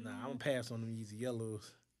them yellow? Nah, Yeezys? I'm gonna pass on them Yeezy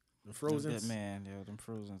Yellows. The Frozens. Man, yo, them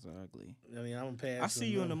Frozens are ugly. I mean, I'm gonna pass. I see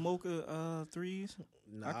you in the mocha threes.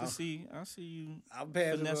 Nah, I see you. I'm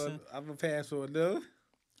passing. I'm gonna pass on them.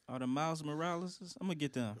 Are the Miles Morales? I'm gonna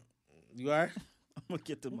get them. You are? I'm gonna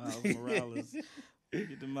get the Miles Morales.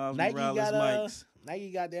 Get the Miles Nike Morales got mics.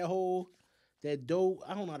 Nike got that dope.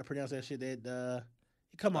 I don't know how to pronounce that shit. That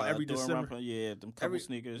it come out every December. Yeah, them couple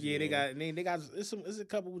sneakers. Yeah, they got it's a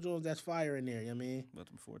couple of Jones that's fire in there. You know what I mean? About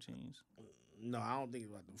them 14s. No, I don't think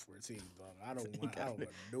about them 14s, dog. I don't want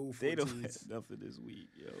no 14s. They don't have nothing this week,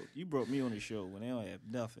 yo. You brought me on the show when they don't have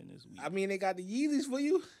nothing this week. I mean, they got the Yeezys for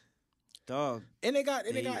you, dog. And they got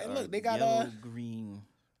yellow, green,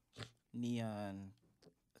 neon.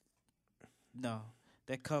 No,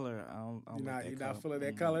 that color. I don't you're not feeling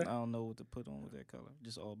that color. I don't know what to put on with that color.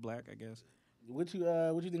 Just all black, I guess. What you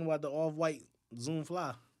think about the off-white Zoom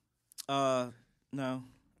Fly? No.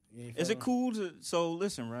 Is it cool to? So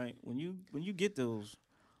listen, right? When you get those,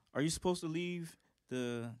 are you supposed to leave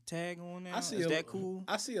the tag on now? Is that cool?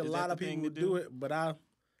 I see a lot of people do it, but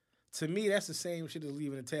to me that's the same shit as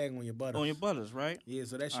leaving the tag on your butters. On your butters, right? Yeah,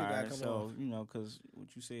 so that shit gotta come off. So because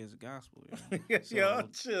what you say is the gospel. So yo,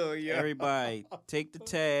 chill, yo. Everybody, take the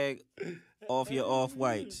tag off your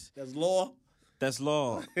off-whites. That's law. That's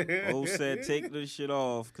law. O said take the shit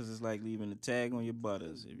off because it's like leaving the tag on your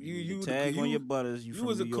butters. If you leave the tag on your butters, you from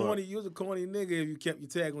New York. You was a corny nigga if you kept your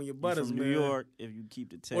tag on your butters, from man. New York, if you keep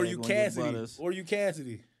the tag on your butters. Or you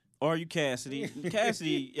Cassidy.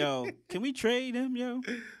 Cassidy, yo, can we trade him, yo?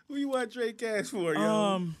 Who you want to trade Cass for,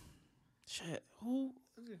 yo? Shit, who?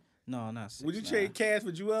 No, not 6ix9ine. Would you trade Cass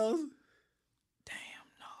for Jewels? Damn,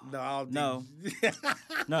 no. No, I don't think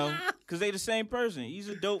no, because they the same person. He's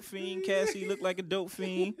a dope fiend. Cassie look like a dope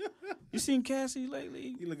fiend. You seen Cassie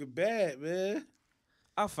lately? He looking bad, man.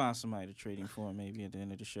 I'll find somebody to trade him for maybe at the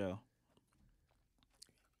end of the show.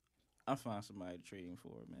 I'll find somebody to trade him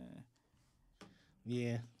for, man.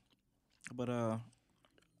 Yeah. But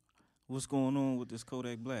what's going on with this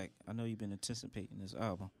Kodak Black? I know you've been anticipating this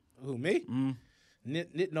album. Who, me?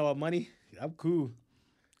 Knitting all money. I'm cool.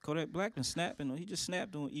 Kodak Black been snapping. He just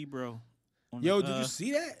snapped on Ebro. Yo, did you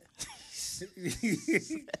see that?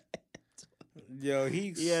 Yo,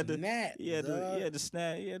 he snapped. He had to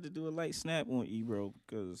snap. He had to do a light snap on Ebro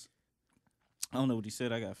because I don't know what he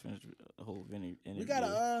said. I got to finish a whole interview. We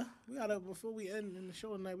gotta before we end in the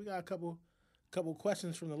show tonight. We got a couple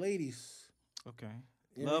questions from the ladies. Okay.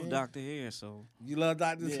 Yeah, love man. Dr. Hair, so you love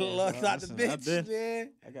Dr. Bitch,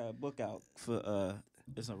 man. I got a book out for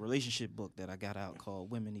it's a relationship book that I got out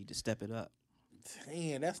called Women Need to Step It Up.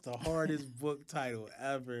 Damn, that's the hardest book title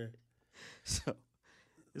ever. So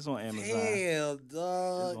it's on Amazon. Damn,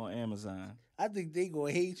 dog. It's on Amazon. I think they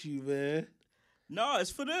gonna hate you, man. No,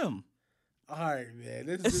 it's for them. All right, man.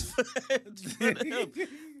 It's for them.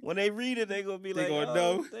 When they read it, they gonna be like,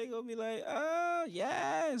 know. They gonna be like,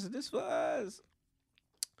 yes, this for us.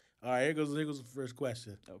 All right, here goes the first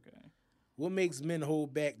question. Okay. What makes men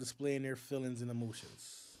hold back displaying their feelings and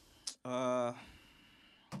emotions?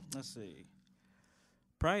 Let's see.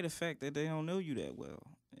 Probably the fact that they don't know you that well,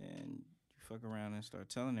 and you fuck around and start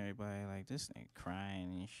telling everybody like this nigga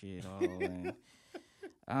crying and shit all, and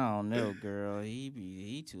I don't know, girl.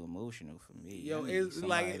 He too emotional for me. Yo, it's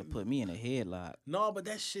like to put me in a headlock. No, but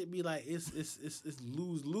that shit be like it's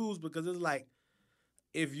lose because it's like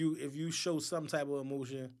if you show some type of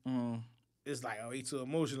emotion, it's like, oh, he too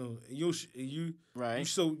emotional. You right.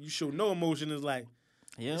 You show no emotion. It's like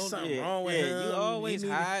there's something wrong with him. You always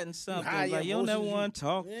hiding something. Like you don't never want to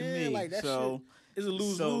talk to me. Like that so shit is a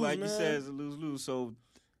lose. So like man. you said, it's a lose. So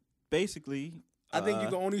basically, I think you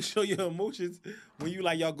can only show your emotions when you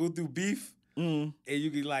like y'all go through beef. and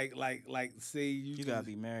you can like say You gotta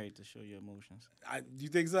be married to show your emotions. You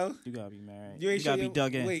think so? You gotta be married. You gotta be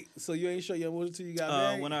dug in. Wait, so you ain't show your emotions till you got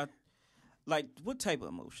married? When I like, what type of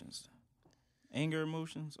emotions? Anger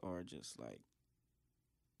emotions or just like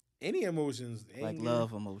any emotions? Like anger,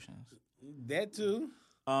 love emotions? That too.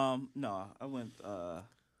 No, I went.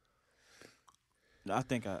 I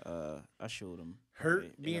think I showed him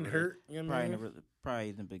being hurt. You know what I mean? Probably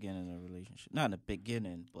in the beginning of the relationship. Not in the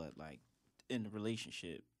beginning, but like in the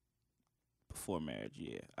relationship before marriage.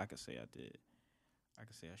 Yeah, I could say I did. I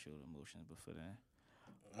could say I showed emotions before then.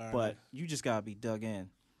 But you just gotta be dug in.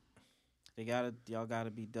 Y'all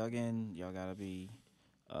gotta be dug in. Y'all gotta be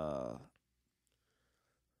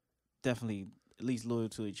definitely at least loyal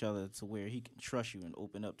to each other to where he can trust you and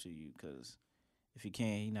open up to you. Because if he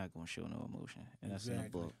can't, he's not gonna show no emotion. And that's in the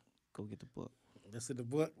book. Go get the book. That's in the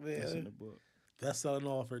book, man. That's in the book. That's selling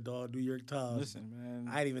offer, dog. New York Times. Listen, man.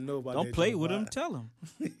 I didn't even know about that. Don't play with him. Tell him.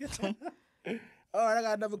 All right, I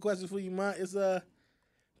got another question for you, man. It's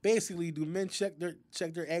basically, do men check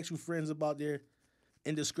their actual friends about their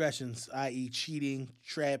indiscretions, i.e., cheating,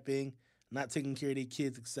 trapping, not taking care of their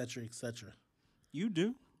kids, etc., etc.? You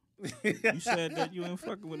do. You said that you ain't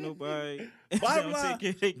fucking with nobody. Bottom line,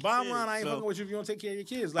 I ain't fucking with you if you don't take care of your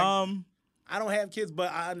kids. Like, I don't have kids,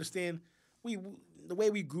 but I understand the way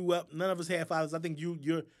we grew up. None of us had fathers. I think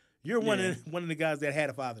you're one of the guys that had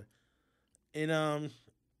a father, and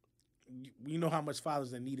you know how much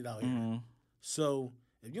fathers are needed out here. So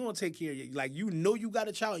if you don't take care of you got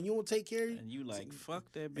a child and you don't take care of it, and you like fuck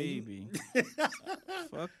that baby,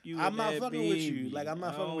 fuck you. I'm not fucking with you. Like I'm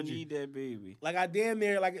not fucking with you. I don't need that baby. Like I damn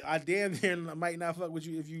near might not fuck with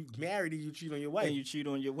you if you married and you cheat on your wife. And you cheat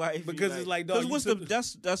on your wife because it's like, dog.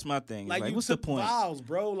 That's my thing. Like what's the point? Vows,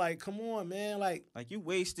 bro. Like come on, man. Like you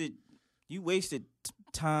wasted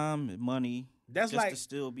time and money. That's just like to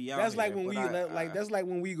still be out. That's here. like when that's like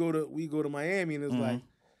when we go to Miami and it's like,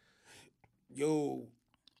 yo,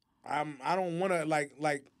 I don't want to like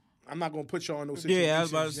I'm not gonna put y'all in no situation. Yeah, I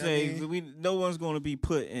was about to say no one's gonna be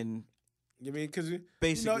put in. You mean because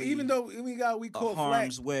basically, even though we caught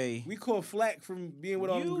harm's flack, way. We caught flack from being with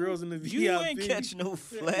all them girls in the VIP. You ain't catch no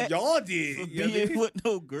flack. Y'all did. For being with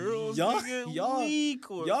no girls. Y'all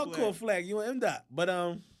caught caught flack. You and MDOT,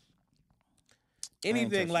 but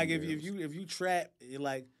anything like if you trap,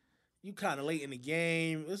 like you kind of late in the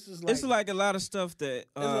game. It's just like it's like a lot of stuff that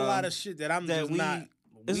there's a lot of shit that I'm that just we, not.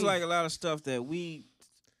 It's like a lot of stuff that we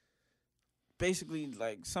basically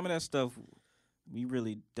like some of that stuff we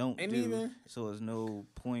really don't do. Even, so there's no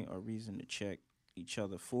point or reason to check each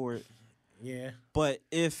other for it. Yeah. But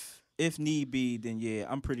if need be, then yeah,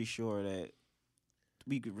 I'm pretty sure that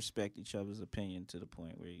we could respect each other's opinion to the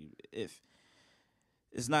point where if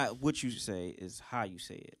it's not what you say, it's how you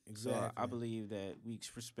say it. Exactly. So I believe that we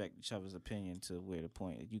respect each other's opinion to where the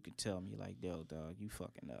point you could tell me like, yo, dog, you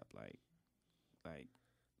fucking up, like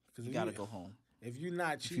you gotta go home. If you're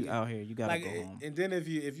not cheating, if you out here, you gotta go home. And then if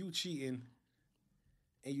you cheating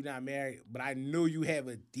and you're not married, but I know you have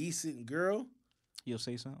a decent girl, you'll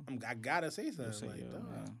say something. I gotta say something. Say, like,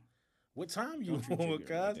 dog, man, what time you on, cuz?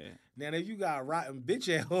 Like now if you got a rotten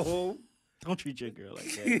bitch at home, don't treat your girl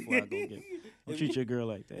like that before I go get her. Don't treat your girl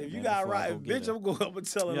like that. If you got a rotten bitch, I'm going up and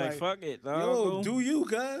tell her like, fuck it, dog. Yo, do you,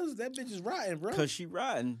 cuz? That bitch is rotten, bro. Cause she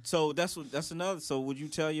rotten. So that's another. So would you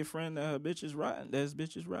tell your friend that her bitch is rotten? That his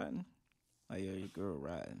bitch is rotten? Like, yo, your girl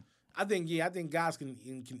rotten. I think guys can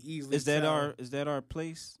easily. Is that our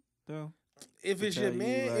place though? If it's your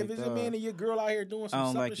man, like, if it's your man and your girl out here doing some I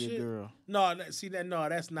don't like shit, your girl. No,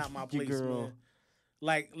 that's not my place, girl. man.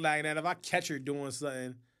 Like that, if I catch her doing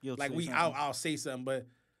something, like we out, I'll say something. But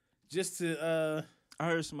just to, I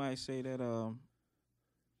heard somebody say that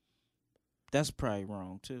that's probably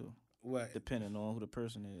wrong too. What? Depending on who the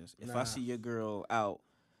person is. If I see your girl out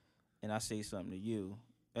and I say something to you,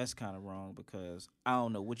 that's kind of wrong because I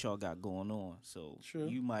don't know what y'all got going on. So True.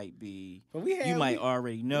 You might be, but you might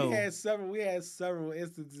already know. We had several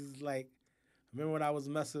instances. Like, remember when I was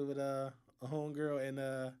messing with a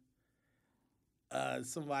homegirl and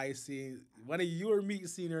somebody seen one of your meet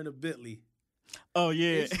seen her in a Bentley. Oh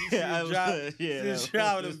yeah, she's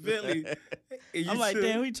driving a Bentley. I'm like,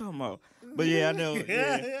 damn, what you talking about? But yeah, I know.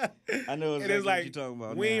 Yeah. I know exactly like, what you're talking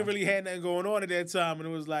about. We ain't really had nothing going on at that time, and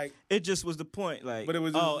it was like it just was the point. Like, but it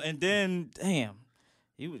was and then damn,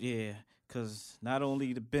 because not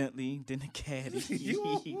only the Bentley, then the caddy,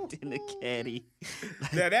 then the caddy.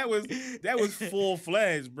 Now that was full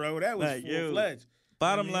fledged, bro. That was like, full fledged.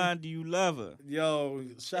 Bottom line, do you love her? Yo,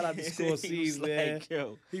 shout out to Scorsese, man. Like,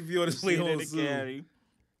 yo, he be on his way home soon.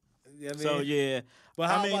 So yeah, but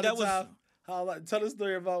how Tell the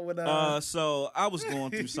story about when. So I was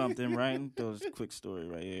going through something, right? That was a quick story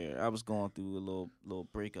right here. I was going through a little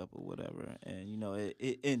breakup or whatever, and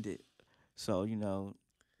it ended. So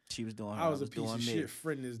she was doing her. I was a doing piece of me. shit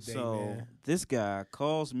friend this day, So man. this guy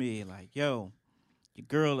calls me like, "Yo, your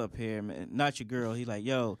girl up here, man. Not your girl." He like,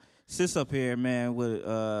 "Yo, sis up here, man, with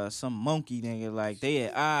some monkey nigga. Like they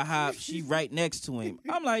at IHOP. She right next to him."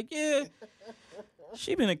 I'm like, "Yeah."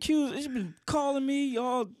 She been calling me,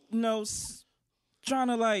 all trying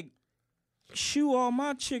to like shoo all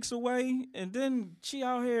my chicks away, and then she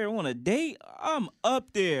out here on a date. I'm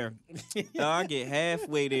up there. I get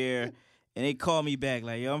halfway there, and they call me back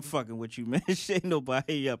like, "Yo, I'm fucking with you, man. She ain't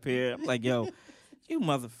nobody up here." I'm like, "Yo, you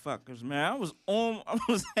motherfuckers, man." I was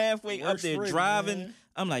halfway up there driving. Man.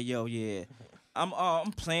 I'm like, "Yo, yeah."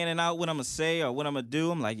 I'm planning out what I'm gonna say or what I'm gonna do.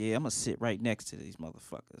 I'm like, yeah, I'm gonna sit right next to these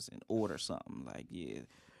motherfuckers and order something. Like, yeah,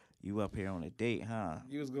 you up here on a date, huh?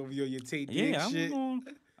 You was gonna be on your Tate Yeah, shit.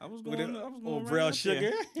 I was going old right brown up sugar.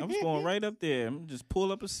 there. I was going right up there. I'm just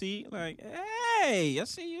pull up a seat, like, "Hey, I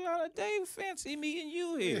see you on a date. Fancy meeting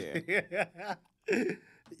you here."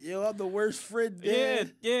 Yo, I'm the worst friend,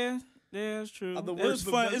 man. Yeah, it's true. I'm the It was worst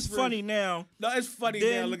fun. best It's friend. funny now. No, it's funny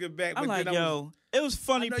Then, now looking back. But I'm like, then yo, it was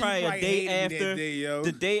funny I know you probably a probably day hated me that after. day, yo.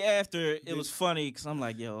 The day after, it was funny because I'm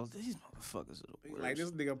like, yo, these motherfuckers are the worst. like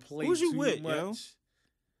this nigga played Who's you too with, much. yo?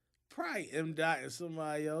 Probably M. Dot and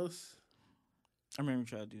somebody else. I remember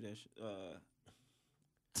trying to do that shit.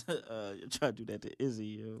 Try to do that to Izzy,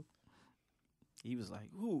 yo. He was like,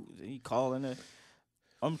 "Who?" He calling her.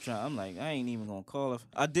 I'm like, I ain't even gonna call her.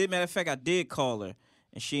 Matter of fact, I did call her,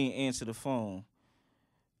 and she ain't answer the phone.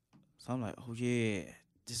 So I'm like, oh yeah,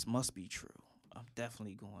 this must be true. I'm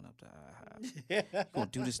definitely going up to IHOP. You gonna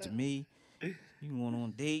do this to me? You going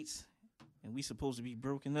on dates, and we supposed to be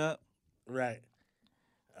broken up? Right.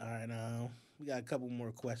 All right, now we got a couple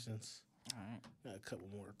more questions. All right. Got a couple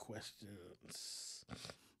more questions.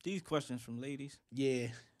 These questions from ladies. Yeah.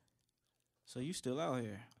 So you still out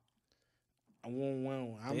here? I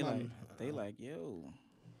won't. They like, yo,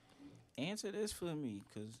 answer this for me,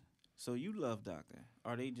 so you Love Doctor,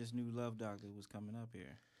 or they just knew Love Doctor was coming up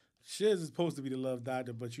here? Shiz is supposed to be the love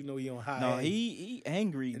doctor, but he on high. No, he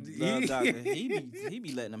angry Love Doctor. He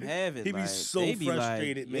be letting them have it. He be like, so they be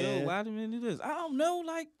frustrated, like, man. Yo, why do they do this? I don't know.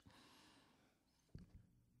 Like,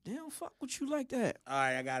 they don't fuck with you like that. All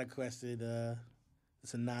right, I got a question.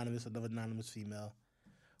 It's anonymous, another anonymous female.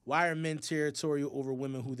 Why are men territorial over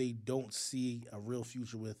women who they don't see a real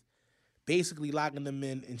future with? Basically locking them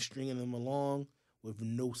in and stringing them along with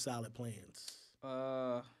no solid plans.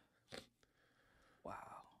 Wow.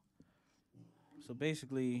 So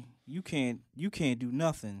basically, you can't do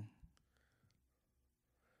nothing,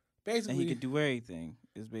 Basically, and he can do everything.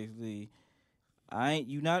 It's basically,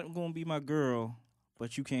 you not gonna be my girl,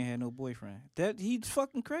 but you can't have no boyfriend. That he's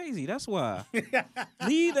fucking crazy. That's why.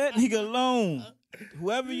 Leave that nigga alone.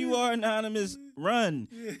 Whoever you are, anonymous, run.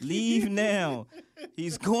 Leave now.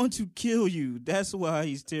 He's going to kill you. That's why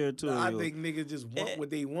he's territorial. I think niggas just want what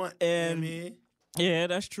they want. And you know what I mean? yeah,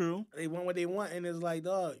 that's true. They want what they want, and it's like,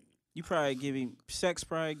 dog. You probably give him sex,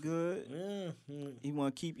 probably good. Yeah. He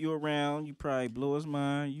want to keep you around. You probably blow his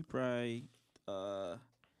mind. You probably,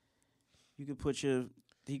 he could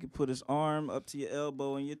put his arm up to your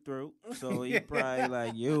elbow in your throat. So he probably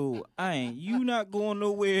like, yo, you not going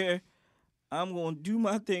nowhere. I'm going to do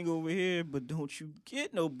my thing over here, but don't you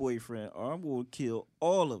get no boyfriend or I'm going to kill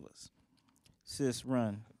all of us. Sis,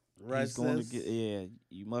 run. Right, He's going sis? to get, yeah,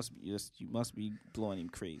 you must be blowing him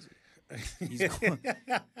crazy. He's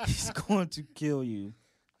going to kill you.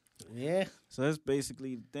 Yeah. So that's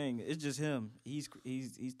basically the thing. It's just him. He's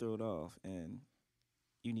thrown off, and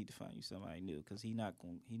you need to find you somebody new because he's not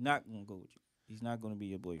gonna go with you. He's not gonna be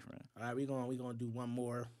your boyfriend. All right, we're gonna do one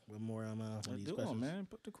more these Do questions. on, man.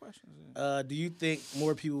 Put the questions in. Do you think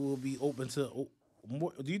more people will be open to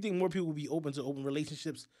Do you think more people will be open to open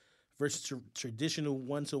relationships versus traditional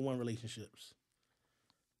one-to-one relationships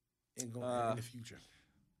in the future?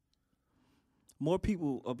 More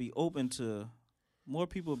people will be open to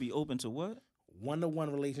what?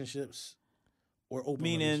 One-to-one relationships or open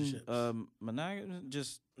Meaning, relationships. monogamous,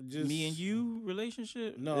 just me and you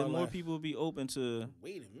relationship. No, Then more like- people will be open to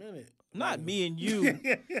Wait a minute. not me and you,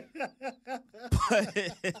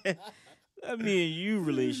 but a me and you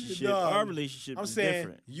relationship. No, Our relationship I'm is saying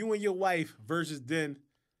different. you and your wife versus then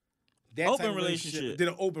that Open type of relationship. Then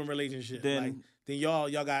an open relationship. Then- Then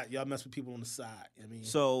y'all mess with people on the side. I mean,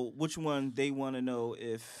 So which one they want to know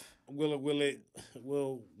if, will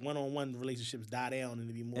one-on-one relationships die down and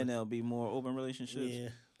it be more? and there'll be more open relationships. Yeah.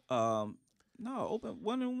 No, open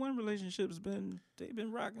one-on-one relationships they've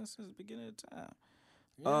been rocking since the beginning of time.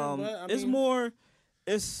 Yeah, but, I It's mean, more.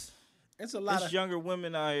 It's it's a lot of. younger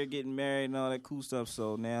women out here getting married and all that cool stuff.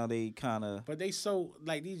 So now they kind of. But they so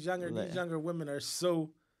like these younger women are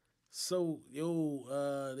so they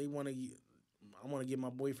want to. I want to give my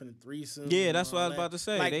boyfriend a threesome. Yeah, that's what I was about to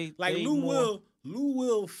say. Like Lou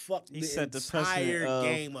Will fucked He the set the entire precedent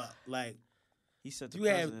game up. Like he said you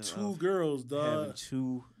have two girls, having dog.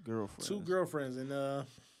 two girlfriends. Two girlfriends, and The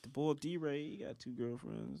boy D-Ray, he got two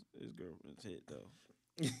girlfriends. His girlfriend's hit though.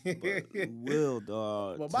 But Lou Will,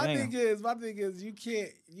 dog. Well, my thing is, you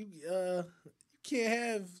can't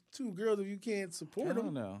have two girls if you can't support I don't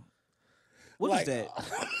them. know. What is that?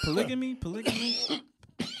 Polygamy?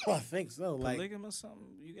 I think so. Like Polygamy or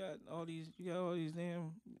something? You got all these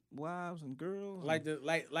damn wives and girls. like the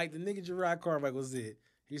nigga Gerard Carmichael said.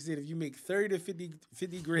 He said if you make 30 to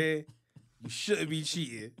 50 grand, you shouldn't be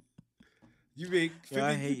cheating. You make 50,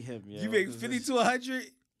 I hate him. Yo, you make 50 to 100,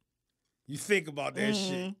 you think about that shit.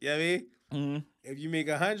 You know what I mean? Mm-hmm. If you make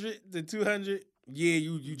 100 to 200, yeah,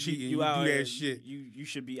 you cheating. You out do here, that shit. You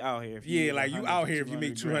should be out here. If Yeah, like you out here if you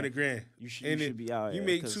make 200 grand. You should be out here. You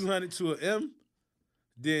make 200 to an M,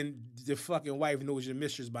 then the fucking wife knows your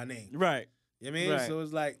mistress by name. Right. You know what I mean? Right. So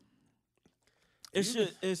it's like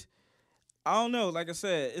It's I don't know. Like I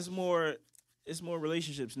said, it's more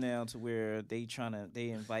relationships now to where they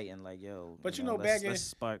inviting like, yo. But let's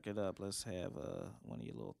spark it up. Let's have one of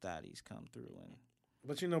your little thotties come through and.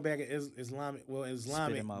 But back in Islamic,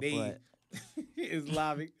 spit in my butt.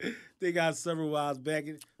 Islamic, they got several wives back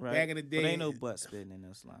in the day. But ain't no butt spitting in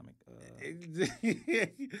Islamic.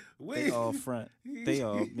 They all front. They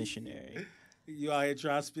all missionary. You out here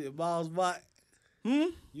trying to spit mouths, but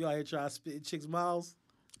you out here trying to spit chicks' mouths.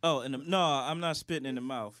 Oh, no, I'm not spitting in the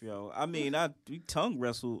mouth, yo. I mean, we tongue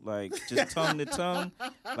wrestled, like just tongue to tongue,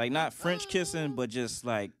 like not French kissing, but just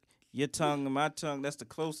like your tongue and my tongue. That's the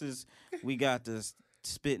closest we got to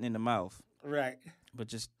spitting in the mouth. Right. But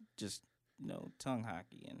just tongue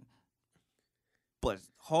hockey but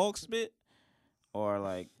hog spit or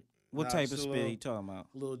like what type of spit he talking about?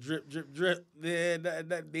 A little drip, drip, drip. Yeah,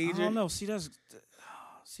 that danger. I don't know. See,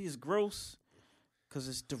 it's gross because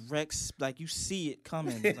it's direct. Like you see it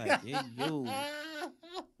coming. Like, hey, yo,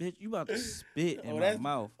 bitch, you about to spit in my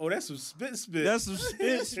mouth. Oh, that's some spit. That's some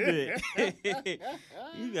spit.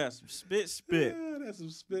 You got some spit. Yeah, that's some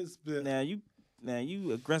spit. Now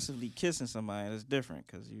you aggressively kissing somebody, that's different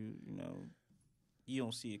because you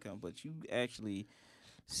don't see it come, but you actually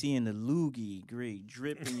seeing the loogie grade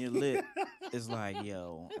drip in your lip is like,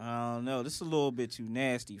 yo, I don't know, this is a little bit too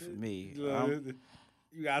nasty for me.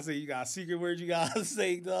 You got secret words you gotta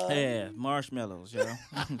say, dog. Yeah, marshmallows, yo.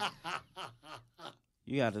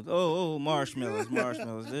 You gotta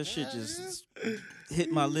marshmallows. This shit just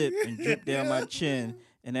hit my lip and drip down my chin,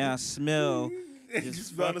 and now I smell.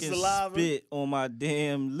 Just fucking spit on my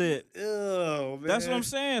damn lip. Oh, man. That's what I'm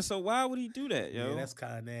saying. So why would he do that, yo? Yeah, that's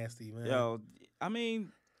kind of nasty, man. Yo, I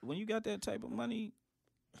mean, when you got that type of money,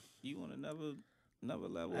 you want another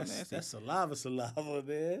level of nasty. That's saliva,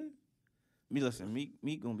 man. Listen,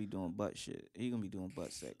 Meek gonna be doing butt shit. He gonna be doing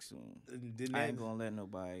butt sex soon. I ain't gonna let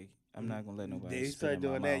nobody. I'm not gonna let nobody. They start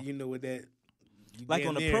doing that. You know what that? Like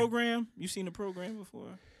on the program. You seen the program before?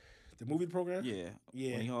 The movie program? Yeah.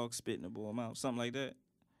 When he hog spit in the boy mouth, something like that.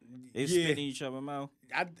 They Yeah. spit in each other's mouth.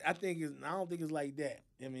 I don't think it's like that.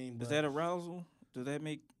 I mean, Is that arousal? Does that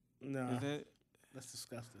make? No. That's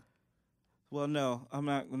disgusting. Well, no, I'm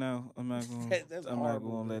not going. I'm not horrible,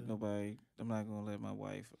 going to let nobody. I'm not going to let my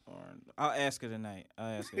wife. Or I'll ask her tonight.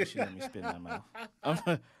 I'll ask her if she let me spit in her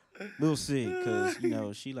mouth. We'll see, cause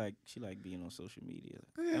she like being on social media.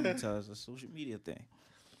 I'm gonna tell her it's a social media thing.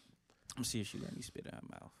 I'm gonna see if she let me spit in her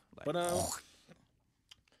mouth. Like, but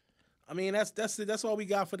I mean that's all we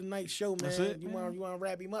got for the night show, man. That's it, you man. want to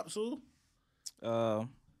wrap him up, Sue? No.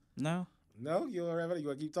 No, you want to wrap it up? You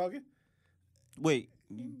want to keep talking? Wait,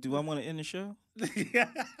 do I want to end the show?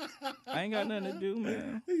 I ain't got nothing to do,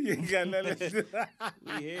 man. You ain't got nothing to do.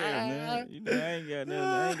 We here, man. I ain't got nothing.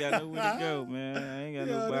 I ain't got nowhere to go, man. I ain't got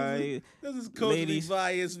nobody. This is Culturally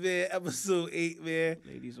Biased, man. Episode 8, man.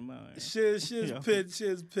 Ladies of mine. Shit's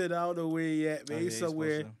pit. I don't know where he at, man. He's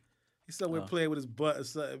somewhere playing with his butt or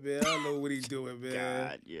something, man. I don't know what he's doing, man.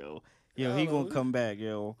 God, yo, he gonna come back,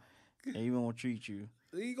 yo, and he gonna treat you.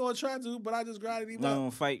 He gonna try to, but I just grinded him up.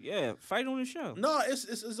 No, fight on the show. No,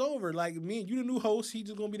 it's over. Like me and you, the new host, he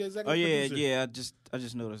just gonna be the executive producer. Yeah. I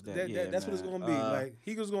just noticed that. That's what it's gonna be. Like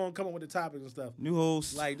he was gonna come up with the topics and stuff. New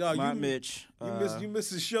host, like dog, Mitch. You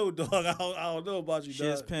missed the show, dog. I don't know about you,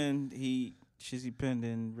 dog. Shizzy Penn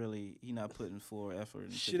didn't really. He not putting forth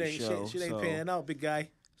effort into the show. Shit ain't panning out, big guy.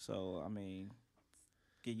 So I mean,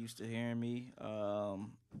 get used to hearing me. I'll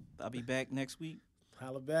be back next week.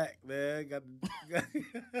 Holla back, man. Got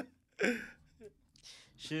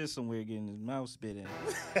Shit somewhere getting his mouth spit in.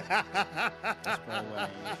 That's probably why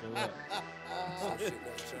he ain't show up. Some shit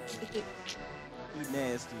never changed. He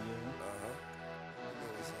nasty, yo.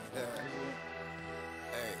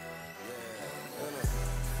 Hey, yeah.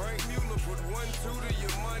 Frank Mueller put 1-2 to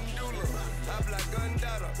your mandula. Habla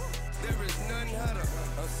gandada, there is none hotter.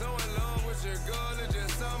 I'm so in love with your girl, it's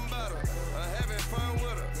just something better. I'm having fun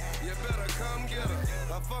with her, you better come get her.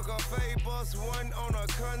 I fuck a fade bus one on a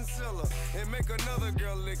concealer and make another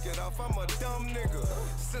girl lick it off. I'm a dumb nigga,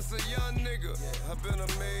 since a young nigga. I've been a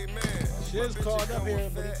made man. Shit's called up here,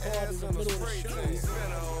 but he called in the middle of the show.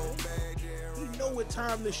 Spin a whole bag, yeah. You know what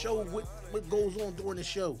time the show, what goes on during the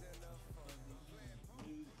show.